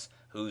those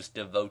whose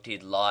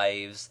devoted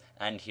lives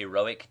and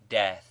heroic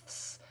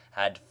deaths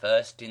had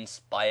first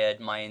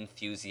inspired my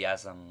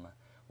enthusiasm,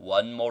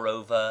 one,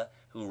 moreover,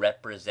 who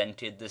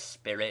represented the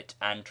spirit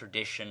and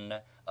tradition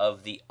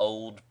of the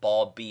old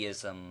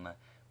Bábíism,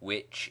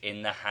 which,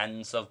 in the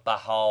hands of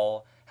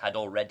Bahá, had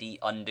already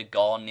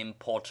undergone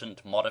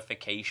important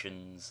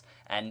modifications,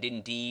 and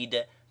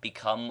indeed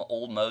become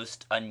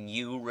almost a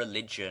new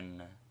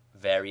religion.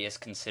 Various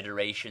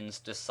considerations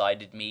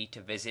decided me to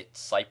visit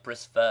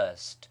Cyprus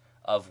first,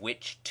 of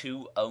which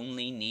two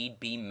only need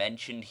be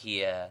mentioned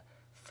here.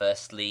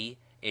 Firstly,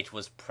 it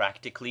was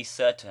practically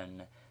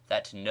certain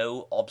that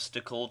no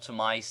obstacle to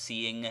my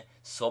seeing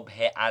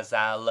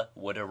Subh-i-Azal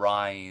would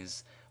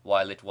arise,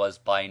 while it was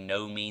by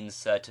no means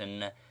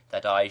certain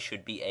that I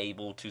should be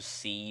able to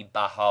see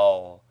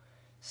Bahá.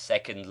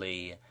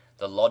 Secondly,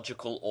 the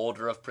logical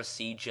order of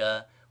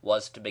procedure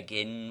was to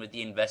begin with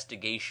the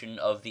investigation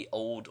of the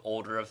old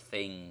order of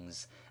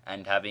things,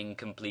 and having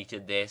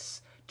completed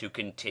this, to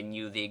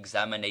continue the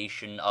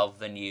examination of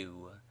the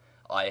new.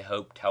 I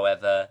hoped,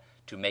 however,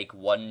 to make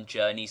one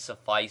journey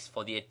suffice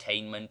for the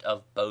attainment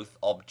of both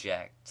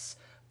objects,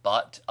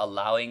 but,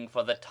 allowing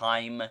for the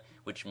time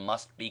which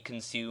must be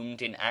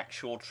consumed in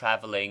actual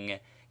travelling,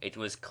 it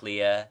was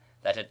clear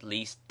that at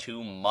least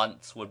 2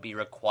 months would be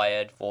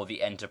required for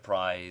the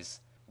enterprise.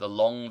 The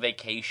long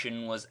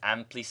vacation was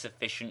amply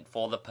sufficient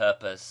for the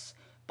purpose,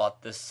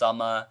 but the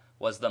summer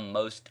was the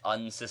most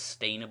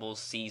unsustainable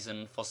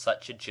season for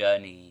such a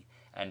journey,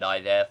 and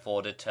I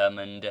therefore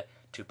determined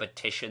to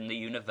petition the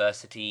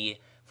University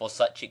for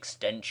such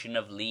extension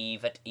of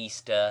leave at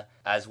Easter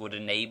as would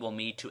enable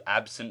me to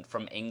absent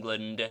from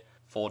England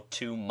for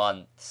 2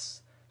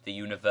 months. The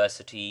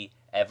University,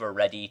 ever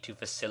ready to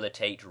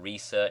facilitate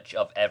research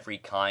of every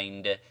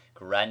kind,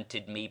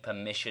 granted me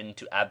permission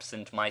to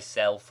absent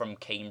myself from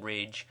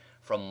Cambridge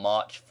from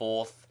March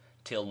 4th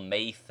till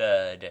May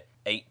 3rd,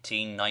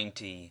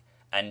 1890,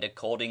 and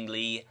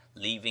accordingly,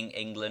 leaving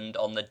England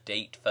on the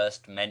date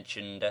first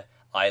mentioned,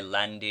 I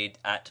landed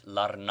at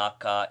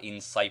Larnaca in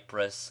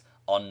Cyprus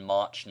on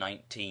March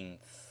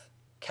 19th.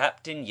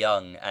 Captain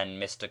Young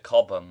and Mr.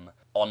 Cobham,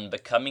 on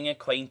becoming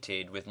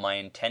acquainted with my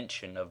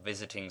intention of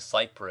visiting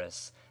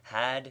Cyprus,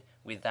 had,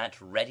 with that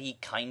ready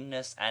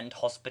kindness and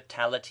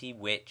hospitality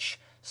which,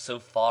 so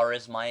far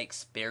as my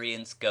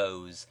experience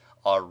goes,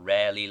 are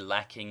rarely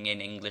lacking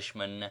in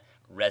Englishmen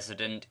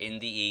resident in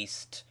the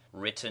East,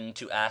 written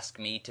to ask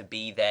me to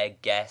be their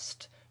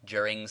guest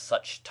during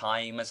such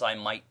time as I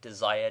might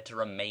desire to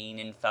remain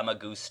in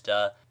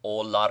Famagusta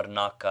or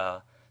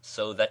Larnaca,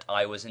 so that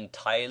I was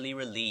entirely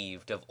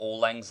relieved of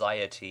all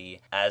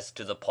anxiety as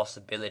to the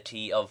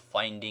possibility of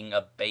finding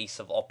a base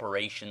of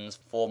operations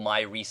for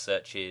my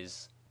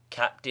researches.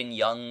 Captain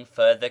Young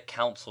further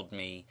counselled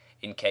me,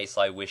 in case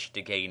I wished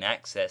to gain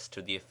access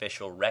to the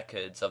official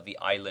records of the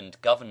island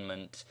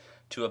government,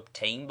 to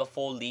obtain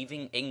before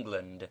leaving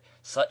England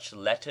such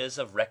letters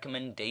of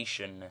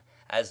recommendation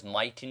as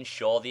might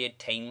ensure the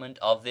attainment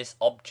of this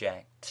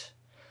object.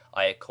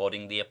 I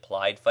accordingly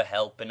applied for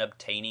help in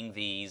obtaining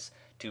these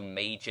to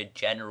Major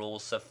General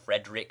Sir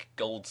Frederick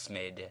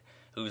Goldsmid,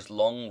 whose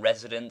long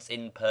residence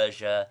in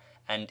Persia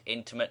and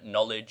intimate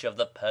knowledge of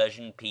the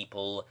Persian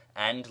people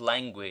and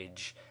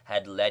language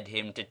had led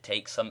him to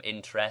take some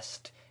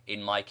interest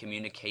in my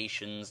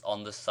communications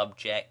on the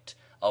subject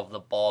of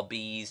the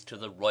Bábís to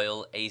the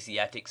Royal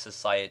Asiatic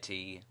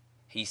Society.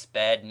 He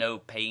spared no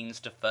pains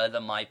to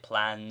further my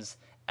plans,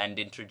 and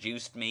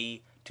introduced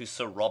me to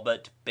Sir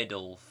Robert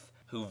Biddulph,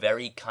 who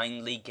very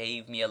kindly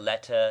gave me a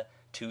letter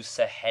to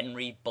Sir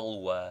Henry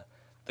Bulwer,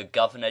 the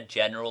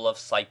Governor-General of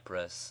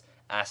Cyprus,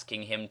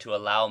 asking him to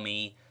allow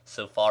me,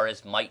 so far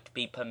as might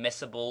be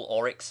permissible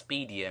or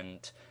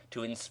expedient,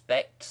 to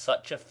inspect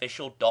such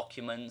official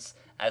documents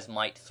as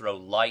might throw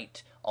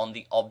light on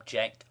the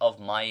object of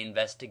my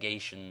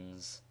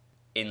investigations.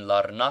 In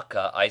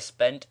Larnaca I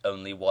spent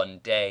only one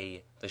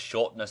day, the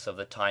shortness of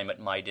the time at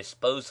my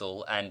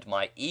disposal and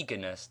my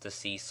eagerness to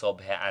see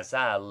Subh i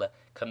Ezel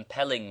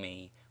compelling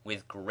me,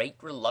 with great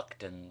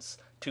reluctance,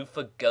 to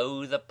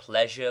forego the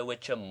pleasure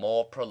which a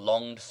more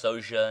prolonged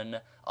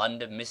sojourn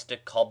under Mr.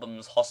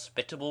 Cobham's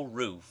hospitable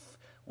roof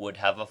would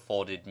have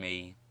afforded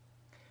me.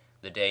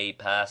 The day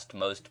passed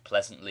most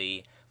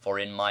pleasantly, for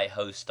in my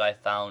host I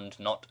found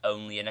not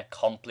only an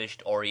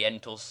accomplished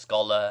Oriental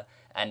scholar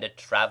and a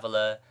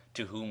traveller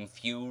to whom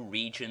few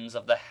regions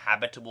of the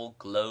habitable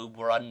globe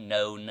were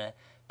unknown,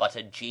 but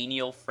a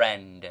genial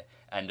friend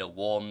and a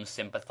warm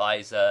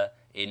sympathizer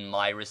in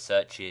my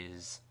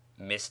researches.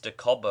 Mr.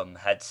 Cobham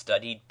had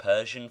studied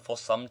Persian for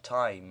some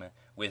time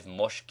with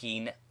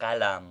Mushkin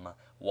Kalam,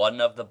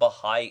 one of the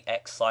Bahai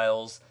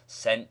exiles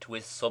sent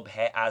with Subh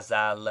i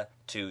Ezel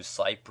to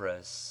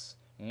Cyprus.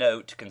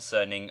 Note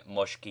concerning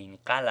Mushkin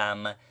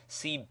Kalam,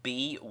 see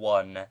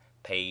B1,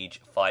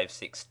 page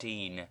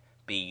 516,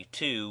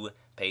 B2,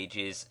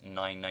 pages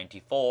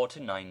 994 to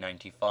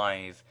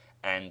 995,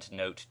 and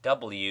note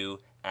W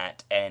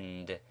at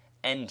end.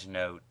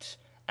 Endnote.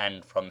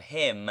 And from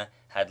him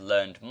had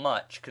learned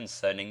much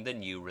concerning the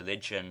new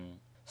religion.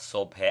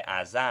 Subh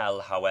i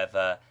Ezel,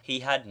 however,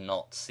 he had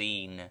not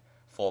seen,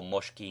 for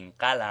Mushkin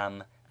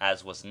Kalam,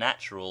 as was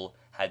natural,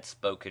 had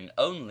spoken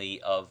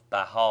only of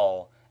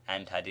Baha,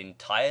 and had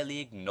entirely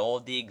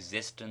ignored the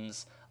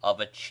existence of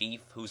a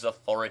chief whose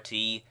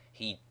authority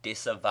he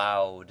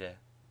disavowed.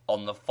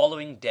 On the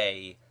following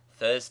day,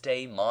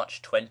 Thursday,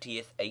 March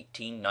 20th,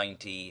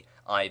 1890,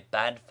 I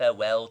bade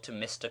farewell to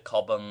Mr.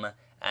 Cobham,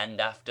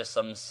 and after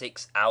some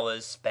 6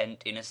 hours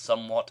spent in a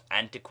somewhat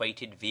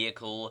antiquated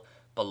vehicle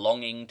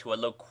belonging to a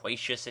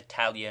loquacious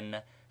Italian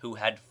who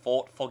had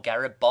fought for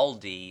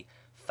Garibaldi,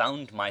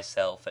 found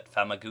myself at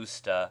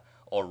Famagusta,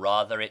 or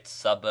rather its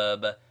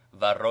suburb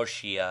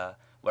Varoshia,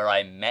 where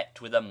I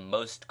met with a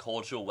most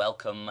cordial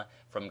welcome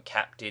from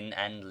Captain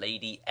and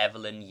Lady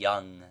Evelyn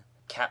Young.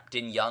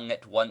 Captain Young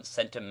at once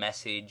sent a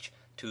message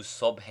to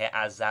Subh i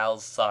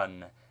Ezel's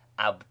son,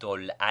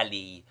 Abdul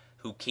Ali,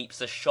 who keeps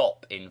a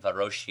shop in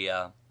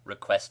Varoshia,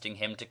 requesting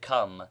him to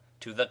come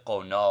to the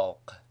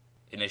Konaq.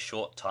 In a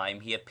short time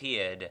he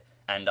appeared,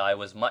 and I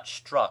was much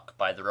struck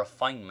by the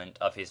refinement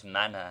of his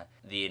manner,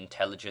 the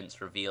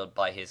intelligence revealed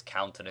by his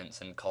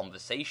countenance and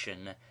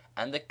conversation,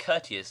 and the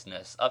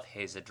courteousness of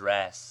his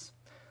address.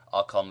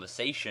 Our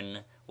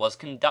conversation was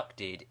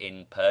conducted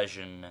in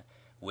Persian,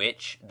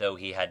 which, though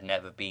he had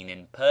never been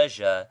in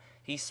Persia,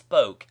 he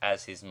spoke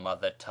as his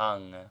mother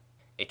tongue.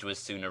 It was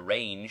soon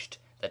arranged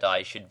that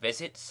I should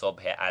visit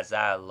Subh i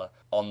Ezel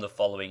on the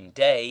following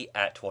day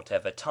at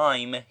whatever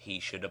time he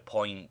should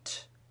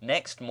appoint.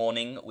 Next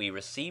morning we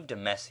received a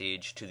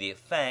message to the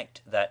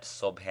effect that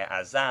Subh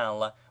i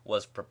Ezel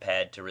was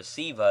prepared to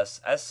receive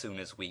us as soon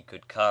as we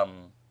could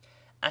come.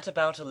 At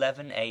about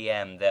 11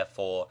 a.m.,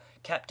 therefore,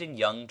 Captain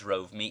Young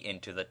drove me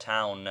into the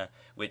town,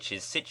 which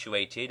is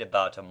situated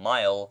about a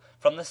mile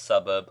from the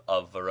suburb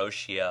of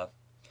Varoshia.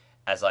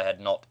 As I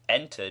had not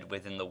entered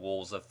within the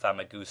walls of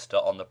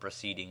Famagusta on the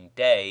preceding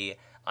day,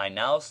 I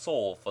now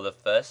saw for the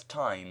first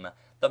time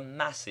the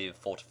massive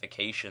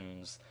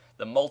fortifications,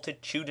 the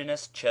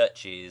multitudinous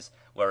churches,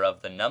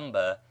 whereof the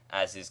number,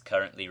 as is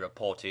currently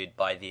reported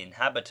by the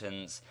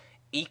inhabitants,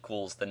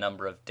 equals the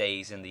number of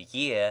days in the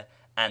year,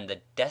 and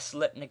the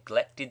desolate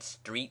neglected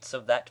streets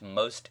of that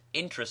most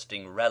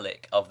interesting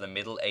relic of the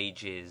Middle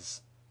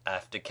Ages.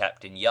 After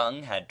Captain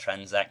Young had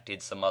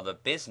transacted some other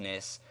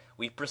business,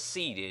 we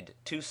proceeded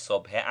to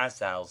Subh i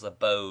Ezel's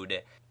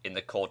abode, in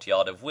the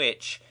courtyard of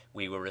which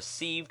we were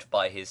received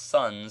by his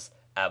sons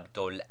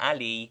Abdul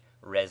Ali,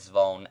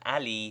 Rezvan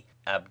Ali,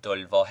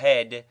 Abdul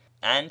Wahid,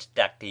 and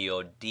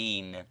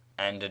Taqiyuddin,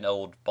 and an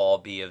old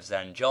Bábí of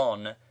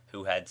Zanjan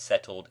who had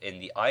settled in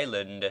the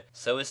island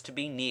so as to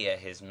be near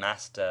his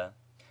master.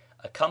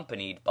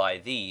 Accompanied by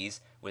these,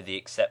 with the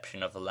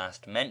exception of the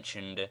last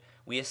mentioned,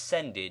 we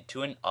ascended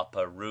to an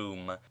upper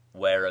room,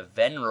 where a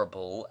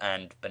venerable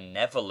and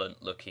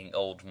benevolent-looking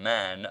old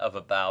man of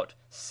about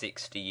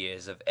 60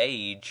 years of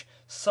age,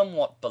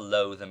 somewhat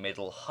below the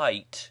middle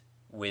height,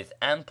 with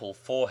ample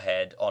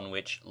forehead on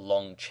which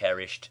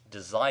long-cherished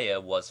desire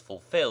was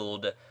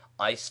fulfilled,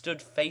 I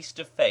stood face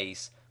to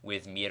face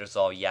with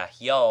Mirza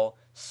Yahya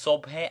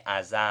Subh-i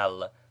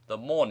Azal, the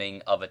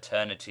morning of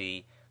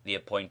eternity, the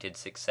appointed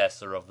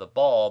successor of the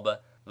Báb,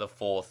 the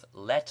fourth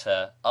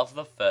letter of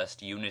the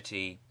first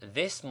unity.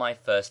 This my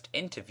first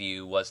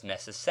interview was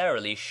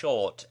necessarily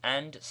short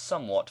and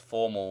somewhat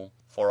formal,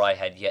 for I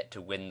had yet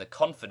to win the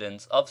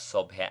confidence of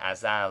Subh-i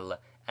Azal,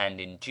 and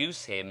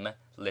induce him,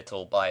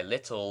 little by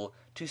little,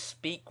 to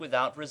speak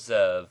without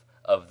reserve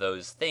of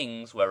those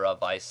things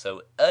whereof I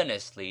so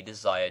earnestly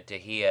desired to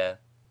hear.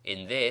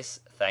 In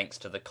this, thanks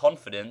to the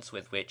confidence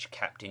with which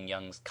Captain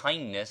Young's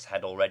kindness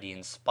had already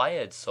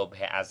inspired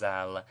Subh-i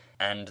Azal,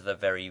 and the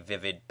very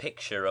vivid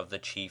picture of the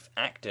chief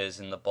actors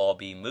in the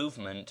Bábí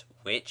movement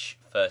which,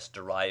 first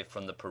derived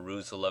from the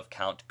perusal of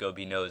Count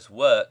Gobineau's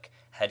work,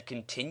 had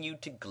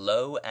continued to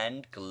glow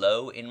and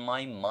glow in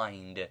my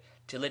mind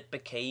till it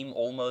became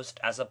almost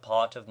as a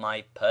part of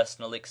my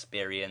personal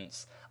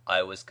experience,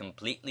 I was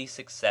completely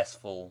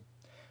successful.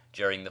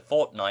 During the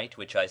fortnight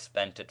which I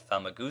spent at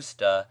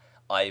Famagusta,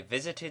 I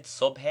visited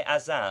Subh-i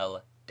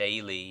Azal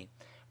daily,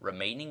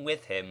 remaining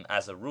with him,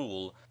 as a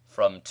rule,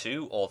 from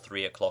 2 or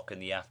 3 o'clock in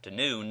the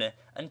afternoon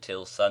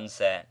until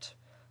sunset.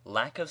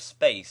 Lack of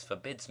space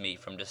forbids me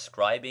from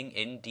describing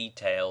in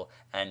detail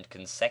and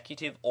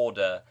consecutive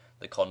order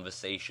the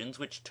conversations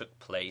which took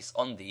place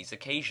on these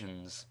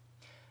occasions.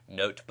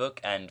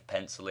 Notebook and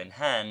pencil in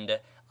hand,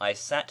 I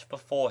sat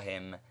before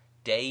him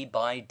day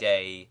by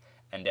day,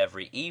 and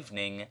every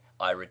evening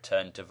I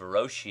returned to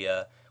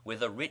Varoshia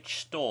with a rich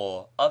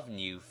store of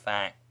new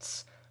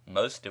facts,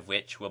 most of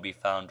which will be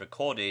found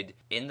recorded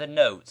in the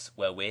notes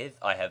wherewith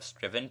I have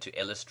striven to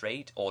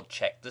illustrate or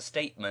check the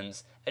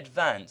statements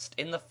advanced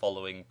in the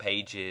following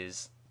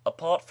pages.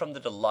 Apart from the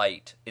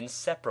delight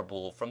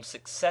inseparable from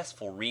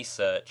successful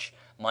research,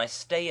 my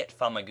stay at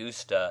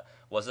Famagusta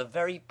was a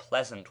very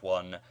pleasant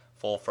one,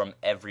 for from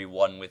every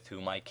one with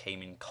whom I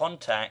came in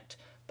contact,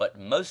 but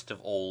most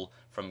of all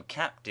from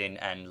Captain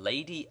and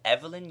Lady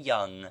Evelyn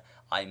Young,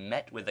 I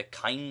met with a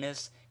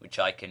kindness which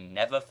I can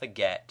never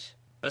forget.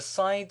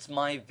 Besides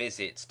my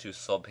visits to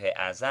Subh-i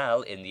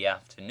Azal in the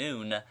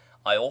afternoon,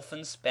 I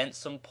often spent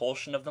some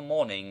portion of the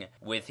morning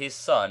with his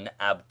son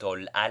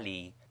 'Abdu'l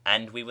 'Ali,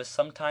 and we were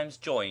sometimes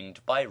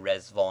joined by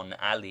Rizván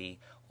 'Ali,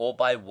 or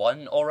by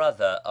one or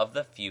other of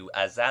the few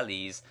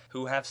Azalis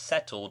who have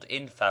settled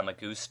in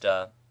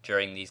Famagusta.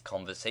 During these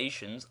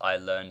conversations I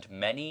learned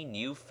many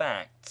new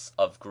facts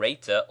of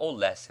greater or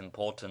less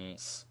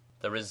importance.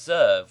 The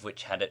reserve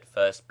which had at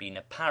first been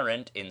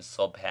apparent in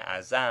Subh-i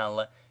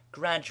Azal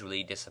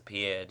gradually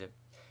disappeared,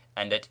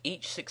 and at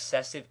each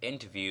successive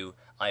interview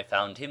I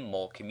found him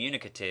more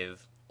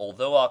communicative.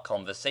 Although our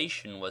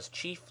conversation was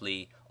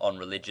chiefly on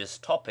religious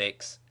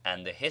topics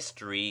and the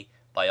history,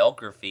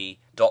 biography,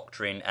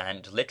 doctrine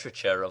and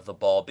literature of the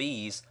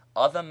Bábís,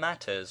 other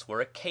matters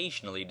were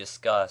occasionally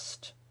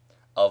discussed.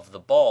 Of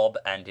the Báb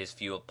and his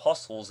few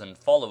apostles and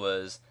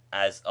followers,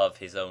 as of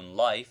his own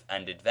life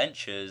and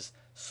adventures,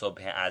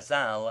 Subh-i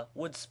Azal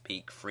would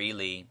speak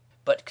freely,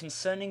 but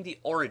concerning the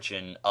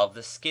origin of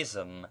the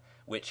schism,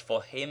 which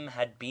for him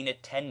had been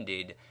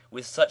attended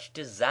with such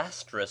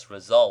disastrous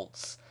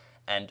results,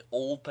 and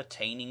all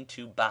pertaining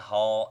to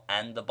Behá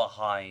and the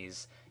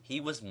Bahais, he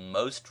was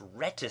most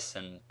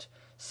reticent,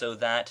 so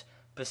that,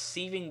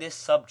 perceiving this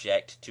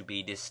subject to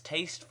be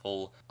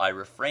distasteful, I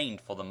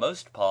refrained for the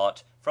most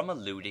part from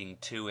alluding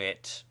to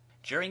it.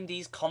 During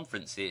these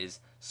conferences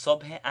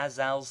Subh-i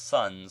Azal's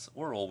sons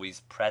were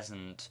always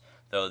present,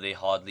 though they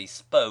hardly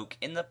spoke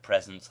in the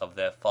presence of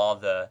their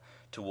father,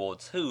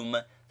 towards whom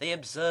they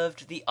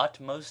observed the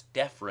utmost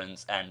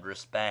deference and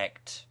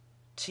respect.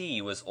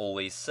 Tea was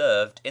always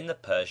served in the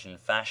Persian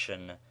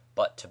fashion,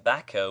 but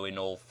tobacco in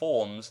all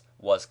forms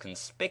was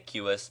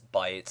conspicuous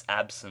by its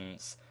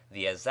absence,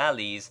 the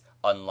Azalis,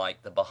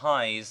 unlike the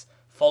Bahais,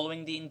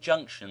 following the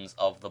injunctions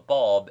of the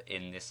Báb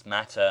in this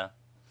matter.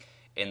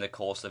 In the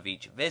course of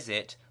each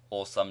visit,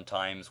 or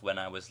sometimes when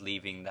I was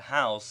leaving the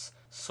house,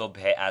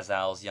 Subh-i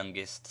Azal's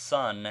youngest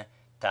son,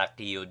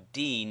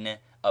 Taqiyu'd-Din,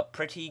 a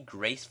pretty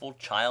graceful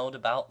child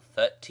about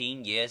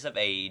 13 years of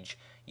age,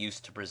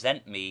 used to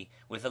present me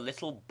with a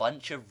little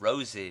bunch of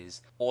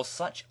roses or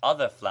such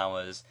other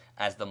flowers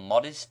as the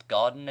modest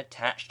garden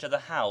attached to the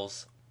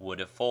house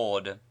would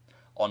afford.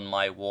 On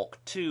my walk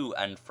to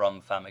and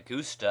from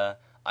Famagusta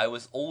I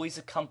was always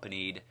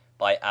accompanied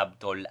by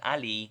Abdu'l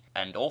 'Ali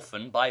and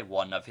often by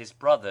one of his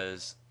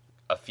brothers.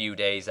 A few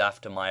days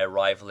after my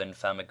arrival in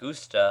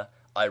Famagusta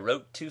I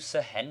wrote to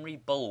Sir Henry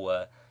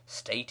Bulwer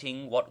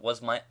stating what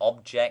was my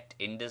object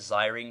in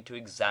desiring to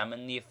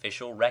examine the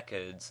official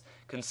records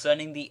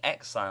concerning the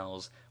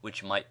exiles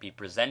which might be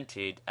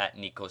presented at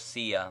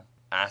Nicosia,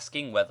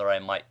 asking whether I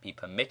might be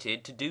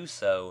permitted to do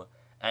so,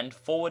 and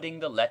forwarding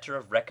the letter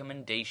of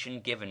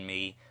recommendation given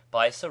me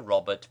by Sir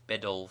Robert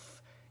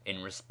Biddulph.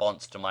 In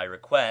response to my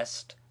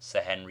request,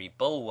 Sir Henry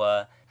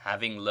Bulwer,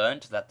 having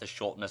learnt that the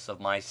shortness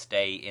of my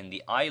stay in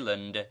the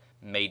island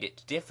made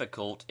it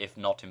difficult if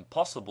not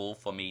impossible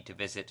for me to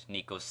visit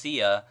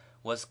Nicosia,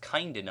 was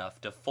kind enough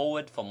to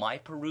forward for my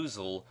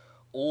perusal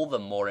all the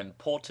more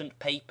important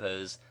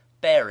papers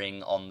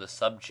bearing on the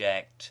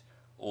subject.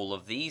 All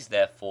of these,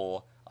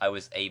 therefore, I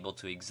was able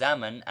to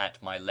examine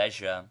at my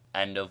leisure,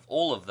 and of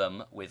all of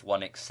them, with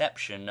one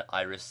exception,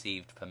 I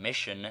received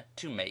permission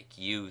to make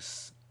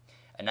use.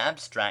 An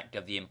abstract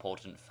of the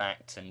important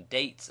facts and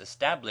dates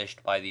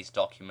established by these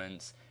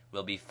documents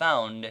will be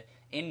found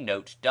in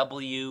Note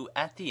W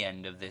at the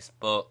end of this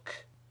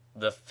book.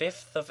 The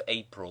 5th of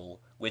April,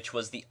 which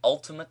was the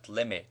ultimate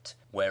limit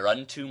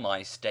whereunto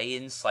my stay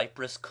in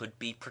Cyprus could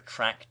be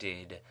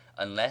protracted,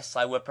 unless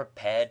I were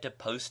prepared to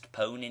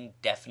postpone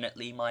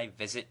indefinitely my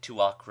visit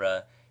to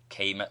Acre,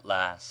 came at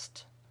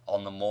last.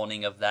 On the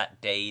morning of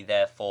that day,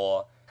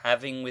 therefore,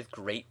 having with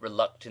great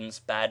reluctance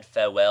bade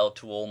farewell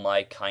to all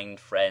my kind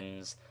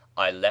friends,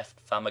 I left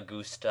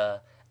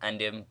Famagusta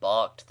and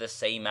embarked the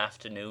same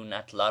afternoon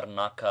at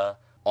Larnaca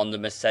on the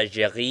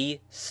Messageries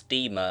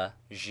steamer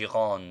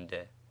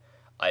Gironde.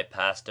 I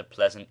passed a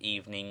pleasant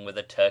evening with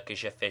a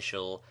Turkish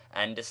official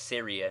and a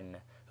Syrian,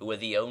 who were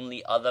the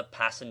only other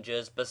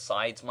passengers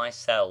besides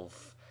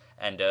myself,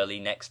 and early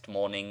next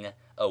morning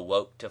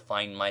awoke to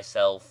find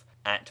myself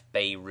at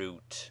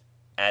Beirut.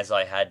 As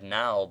I had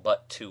now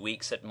but 2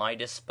 weeks at my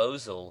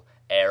disposal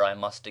ere I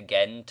must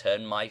again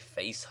turn my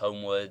face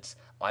homewards,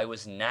 I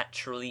was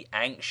naturally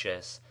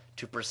anxious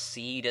to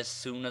proceed as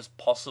soon as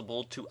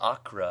possible to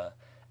Acre,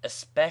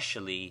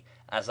 especially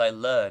as I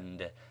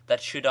learned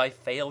that should I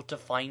fail to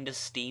find a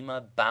steamer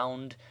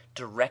bound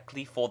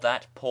directly for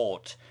that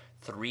port,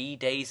 3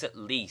 days at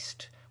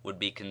least would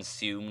be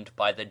consumed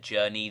by the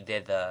journey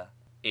thither.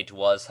 It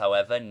was,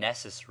 however,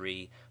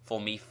 necessary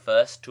for me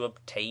first to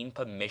obtain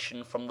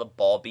permission from the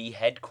Bábí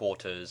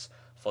headquarters,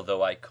 for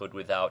though I could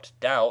without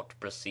doubt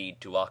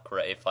proceed to Acre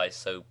if I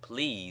so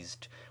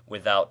pleased,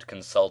 without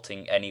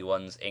consulting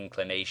anyone's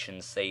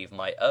inclination save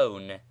my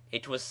own,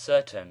 it was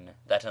certain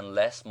that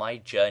unless my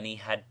journey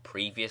had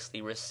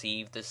previously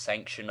received the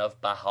sanction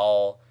of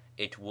Behá,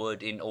 it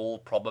would in all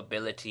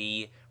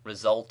probability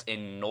result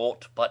in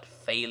naught but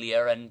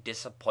failure and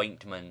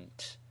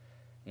disappointment.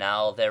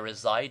 Now there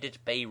reside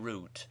at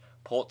Beirut,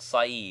 Port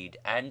Said,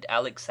 and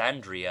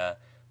Alexandria,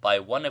 by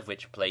one of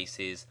which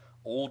places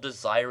all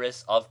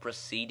desirous of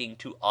proceeding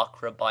to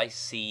Acre by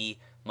sea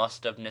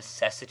must of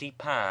necessity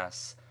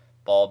pass,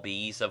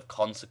 Bábís of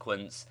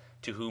consequence,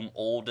 to whom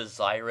all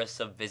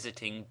desirous of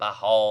visiting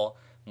Behá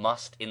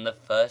must in the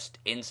first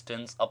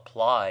instance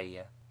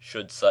apply.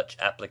 Should such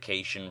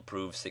application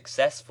prove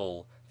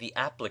successful, the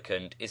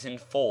applicant is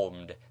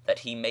informed that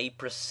he may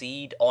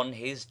proceed on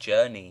his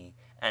journey,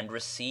 and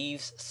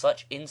receives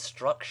such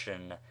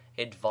instruction,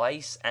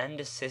 advice, and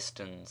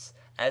assistance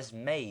as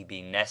may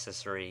be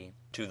necessary.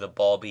 To the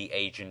Bábí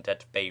agent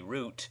at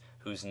Beirut,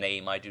 whose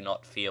name I do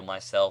not feel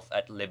myself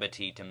at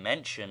liberty to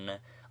mention,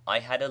 I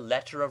had a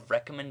letter of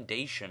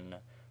recommendation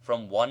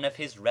from one of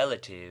his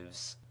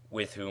relatives,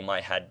 with whom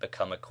I had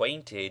become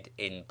acquainted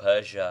in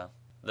Persia.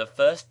 The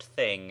first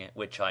thing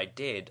which I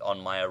did on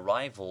my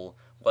arrival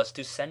was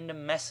to send a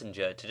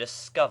messenger to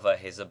discover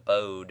his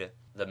abode.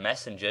 The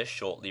messenger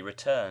shortly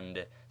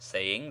returned,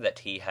 saying that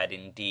he had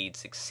indeed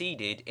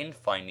succeeded in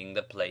finding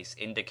the place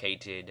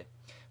indicated,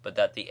 but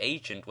that the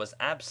agent was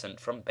absent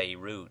from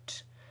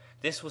Beirut.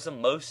 This was a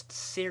most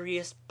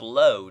serious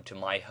blow to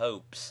my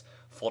hopes,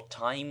 for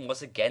time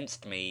was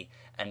against me,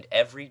 and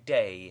every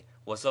day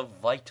was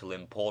of vital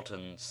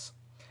importance.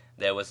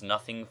 There was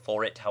nothing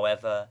for it,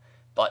 however,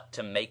 but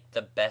to make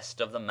the best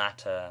of the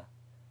matter,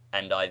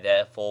 and I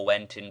therefore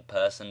went in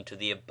person to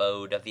the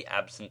abode of the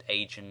absent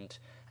agent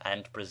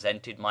and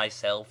presented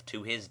myself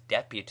to his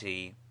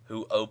deputy,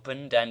 who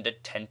opened and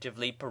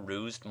attentively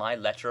perused my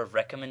letter of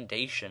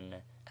recommendation,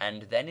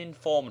 and then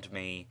informed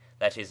me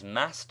that his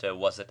master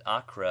was at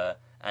Acre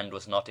and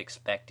was not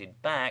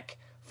expected back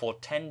for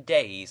 10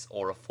 days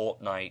or a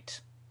fortnight.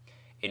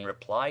 In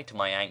reply to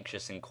my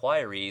anxious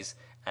inquiries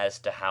as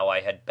to how I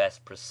had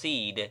best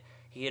proceed,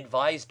 he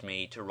advised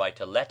me to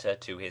write a letter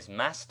to his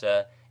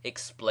master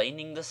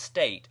explaining the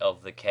state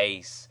of the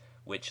case,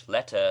 which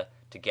letter,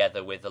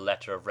 together with the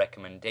letter of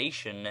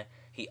recommendation,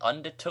 he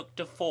undertook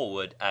to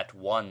forward at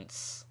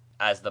once.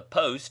 As the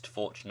post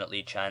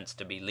fortunately chanced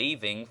to be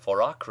leaving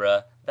for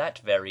Acre that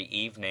very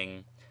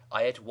evening,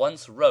 I at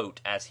once wrote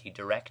as he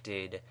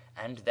directed,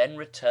 and then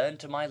returned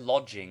to my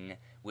lodging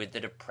with the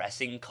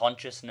depressing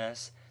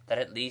consciousness that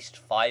at least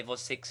 5 or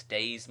 6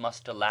 days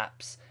must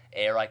elapse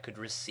ere I could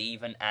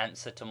receive an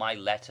answer to my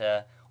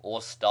letter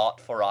or start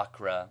for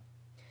Acre;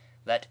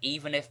 that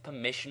even if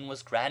permission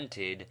was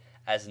granted,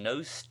 as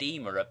no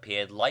steamer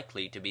appeared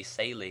likely to be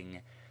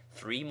sailing,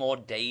 3 more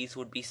days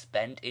would be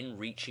spent in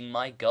reaching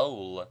my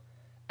goal,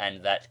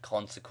 and that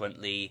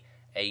consequently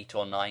 8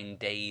 or 9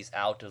 days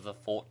out of the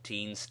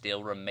 14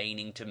 still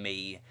remaining to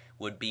me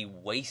would be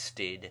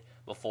wasted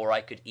before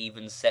I could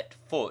even set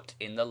foot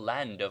in the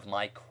land of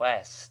my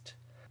quest.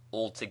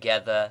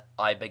 Altogether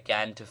I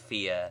began to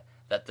fear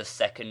that the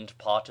second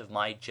part of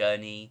my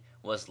journey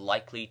was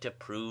likely to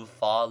prove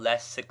far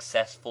less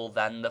successful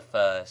than the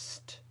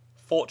first.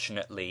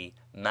 Fortunately,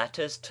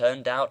 matters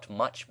turned out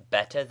much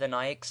better than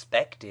I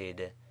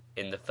expected.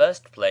 In the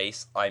first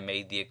place, I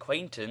made the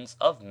acquaintance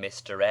of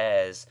Mr.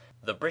 Ayres,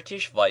 the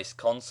British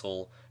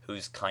Vice-Consul,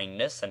 whose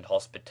kindness and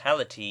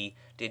hospitality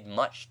did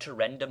much to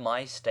render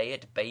my stay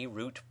at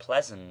Beirut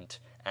pleasant,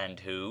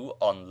 and who,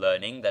 on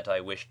learning that I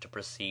wished to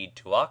proceed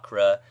to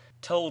Acre,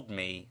 told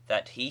me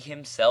that he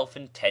himself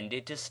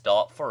intended to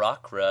start for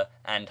Acre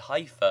and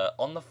Haifa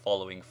on the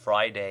following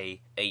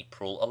Friday,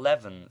 April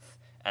 11th,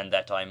 and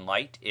that I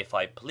might, if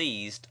I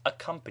pleased,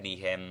 accompany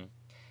him.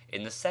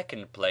 In the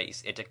second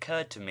place, it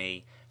occurred to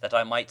me that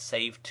I might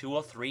save 2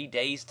 or 3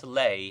 days'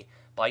 delay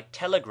by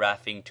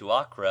telegraphing to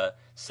Acre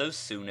so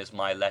soon as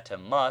my letter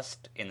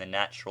must, in the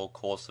natural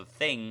course of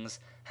things,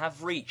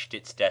 have reached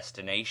its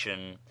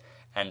destination,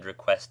 and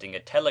requesting a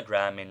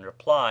telegram in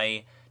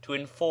reply to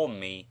inform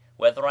me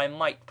whether I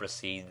might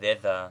proceed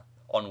thither.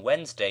 On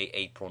Wednesday,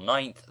 April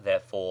 9th,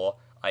 therefore,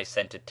 I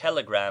sent a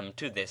telegram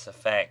to this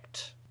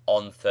effect.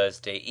 On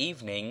Thursday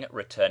evening,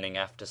 returning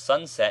after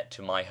sunset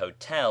to my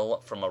hotel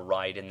from a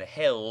ride in the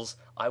hills,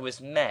 I was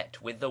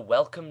met with the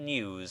welcome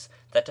news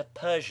that a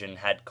Persian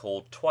had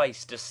called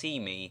twice to see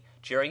me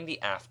during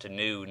the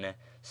afternoon,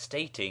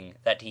 stating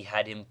that he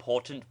had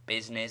important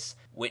business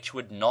which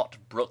would not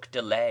brook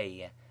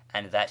delay,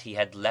 and that he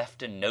had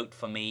left a note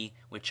for me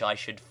which I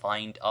should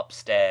find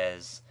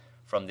upstairs.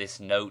 From this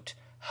note,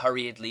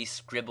 hurriedly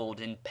scribbled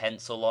in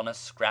pencil on a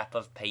scrap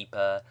of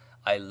paper,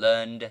 I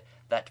learned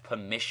that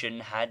permission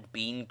had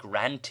been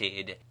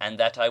granted, and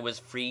that I was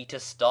free to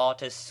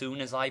start as soon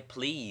as I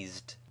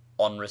pleased.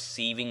 On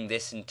receiving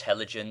this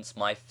intelligence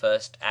my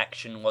first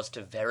action was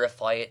to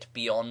verify it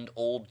beyond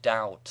all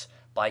doubt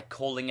by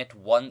calling at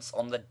once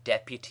on the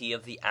deputy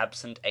of the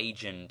absent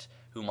agent,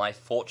 whom I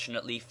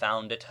fortunately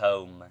found at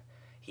home.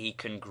 He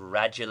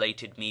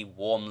congratulated me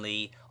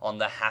warmly on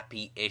the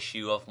happy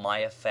issue of my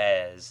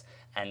affairs,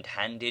 and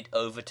handed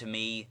over to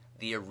me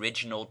the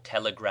original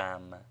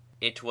telegram.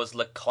 It was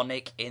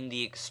laconic in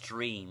the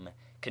extreme,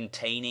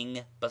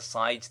 containing,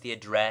 besides the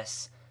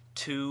address,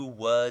 2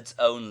 words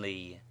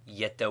only: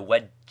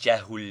 يَتَوَجَّهُ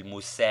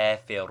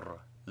الْمُسَافِرُ,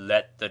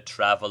 let the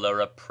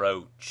traveller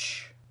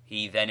approach.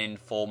 He then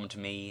informed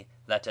me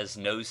that as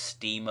no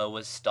steamer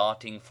was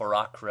starting for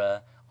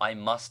Acre, I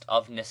must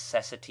of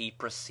necessity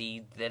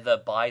proceed thither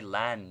by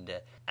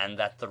land, and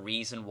that the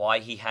reason why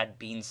he had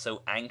been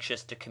so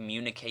anxious to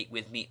communicate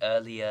with me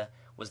earlier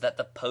was that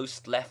the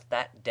post left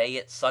that day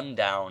at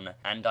sundown,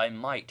 and I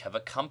might have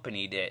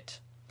accompanied it.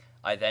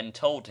 I then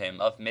told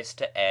him of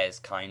Mr. Ayres'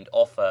 kind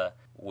offer,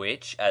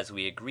 which, as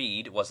we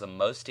agreed, was a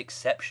most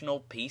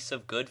exceptional piece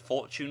of good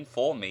fortune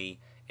for me,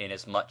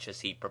 inasmuch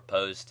as he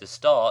proposed to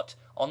start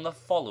on the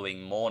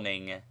following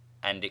morning,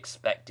 and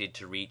expected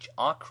to reach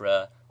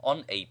Acre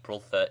on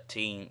April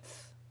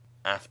 13th.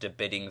 After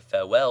bidding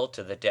farewell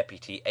to the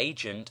deputy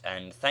agent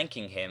and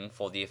thanking him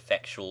for the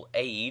effectual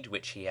aid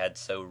which he had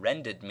so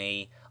rendered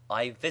me,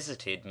 I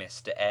visited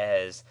Mr.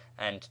 Ayres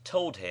and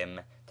told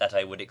him that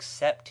I would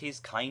accept his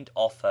kind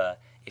offer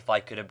if I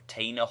could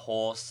obtain a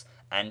horse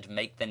and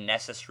make the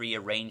necessary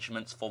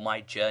arrangements for my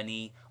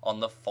journey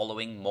on the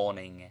following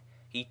morning.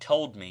 He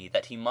told me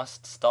that he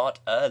must start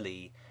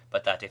early,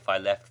 but that if I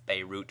left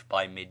Beirut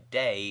by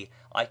midday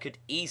I could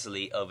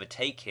easily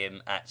overtake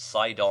him at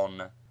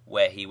Sidon,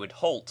 where he would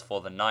halt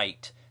for the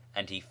night,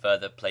 and he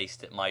further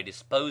placed at my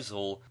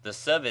disposal the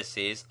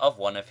services of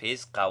one of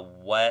his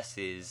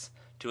gawwases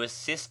to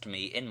assist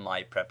me in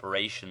my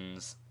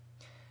preparations.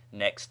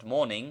 Next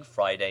morning,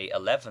 Friday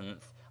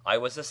 11th, I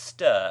was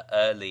astir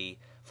early,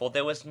 for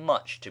there was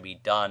much to be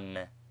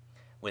done.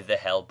 With the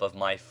help of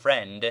my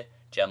friend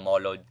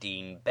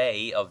Jamalu'd-Din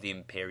Bey of the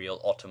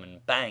Imperial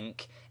Ottoman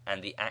Bank,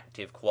 and the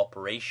active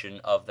cooperation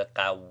of the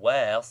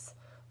gawwas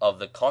of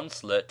the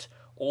consulate,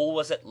 all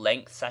was at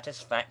length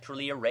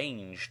satisfactorily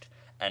arranged,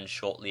 and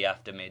shortly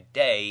after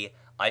midday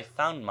I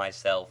found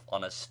myself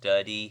on a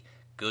sturdy,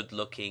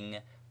 good-looking,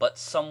 but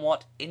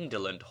somewhat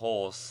indolent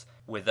horse,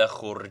 with a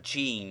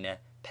khurjeen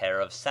pair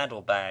of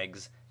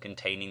saddle-bags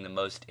containing the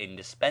most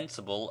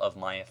indispensable of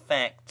my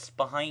effects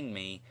behind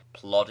me,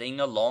 plodding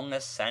along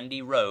a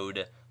sandy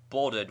road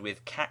bordered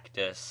with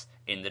cactus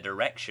in the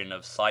direction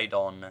of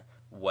Sidon,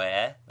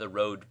 where, the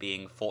road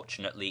being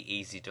fortunately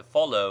easy to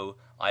follow,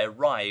 I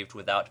arrived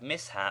without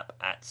mishap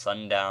at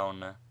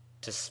sundown.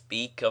 To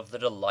speak of the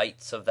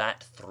delights of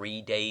that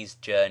 3 days'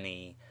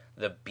 journey,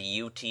 the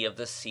beauty of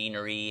the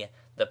scenery,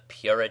 the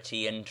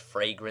purity and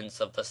fragrance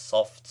of the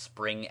soft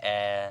spring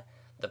air,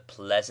 the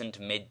pleasant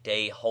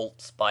midday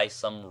halts by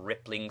some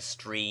rippling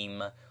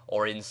stream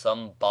or in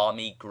some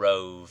balmy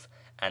grove,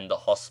 and the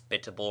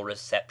hospitable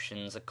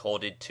receptions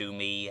accorded to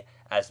me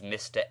as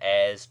Mr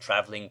Eyre's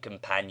travelling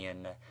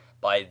companion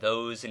by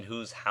those in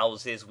whose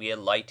houses we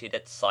alighted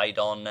at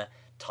Sidon,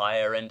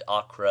 Tyre, and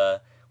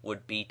Acre,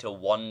 would be to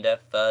wander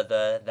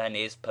further than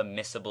is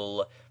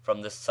permissible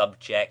from the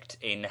subject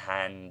in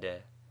hand.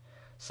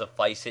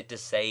 Suffice it to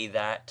say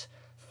that,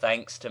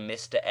 thanks to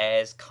Mr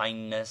Eyre's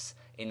kindness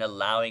in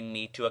allowing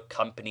me to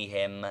accompany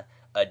him,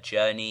 a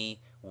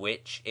journey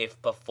which,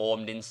 if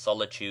performed in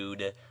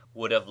solitude,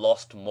 would have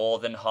lost more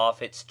than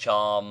half its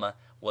charm,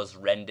 was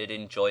rendered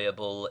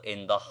enjoyable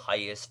in the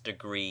highest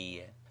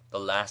degree. The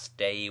last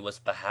day was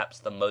perhaps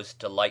the most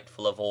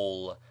delightful of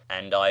all,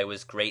 and I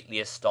was greatly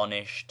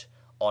astonished,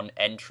 on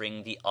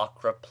entering the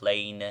Acre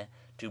plain,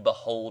 to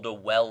behold a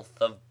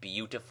wealth of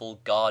beautiful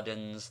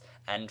gardens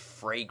and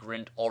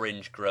fragrant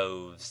orange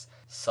groves,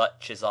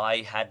 such as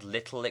I had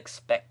little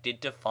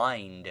expected to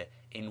find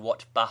in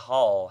what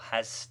Behá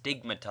has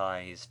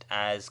stigmatized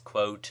as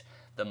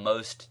 "the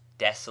most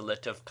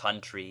desolate of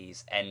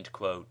countries."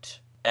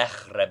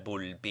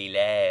 Akhrabul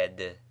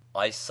Bilad.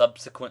 I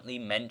subsequently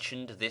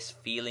mentioned this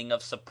feeling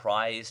of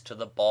surprise to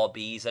the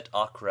Bábís at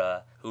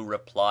Acre, who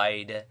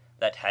replied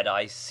that had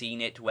I seen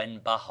it when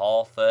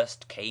Behá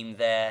first came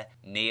there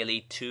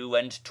nearly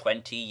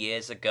 22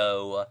 years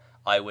ago,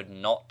 I would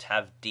not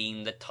have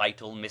deemed the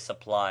title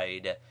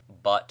misapplied,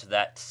 but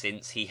that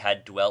since he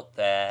had dwelt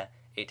there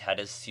it had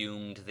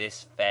assumed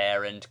this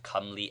fair and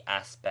comely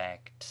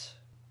aspect.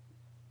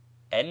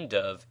 End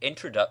of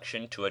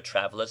Introduction to a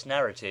Traveller's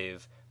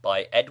Narrative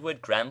by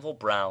Edward Granville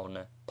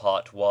Browne,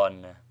 Part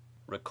 1.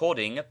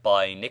 Recording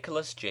by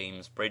Nicholas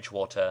James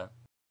Bridgewater.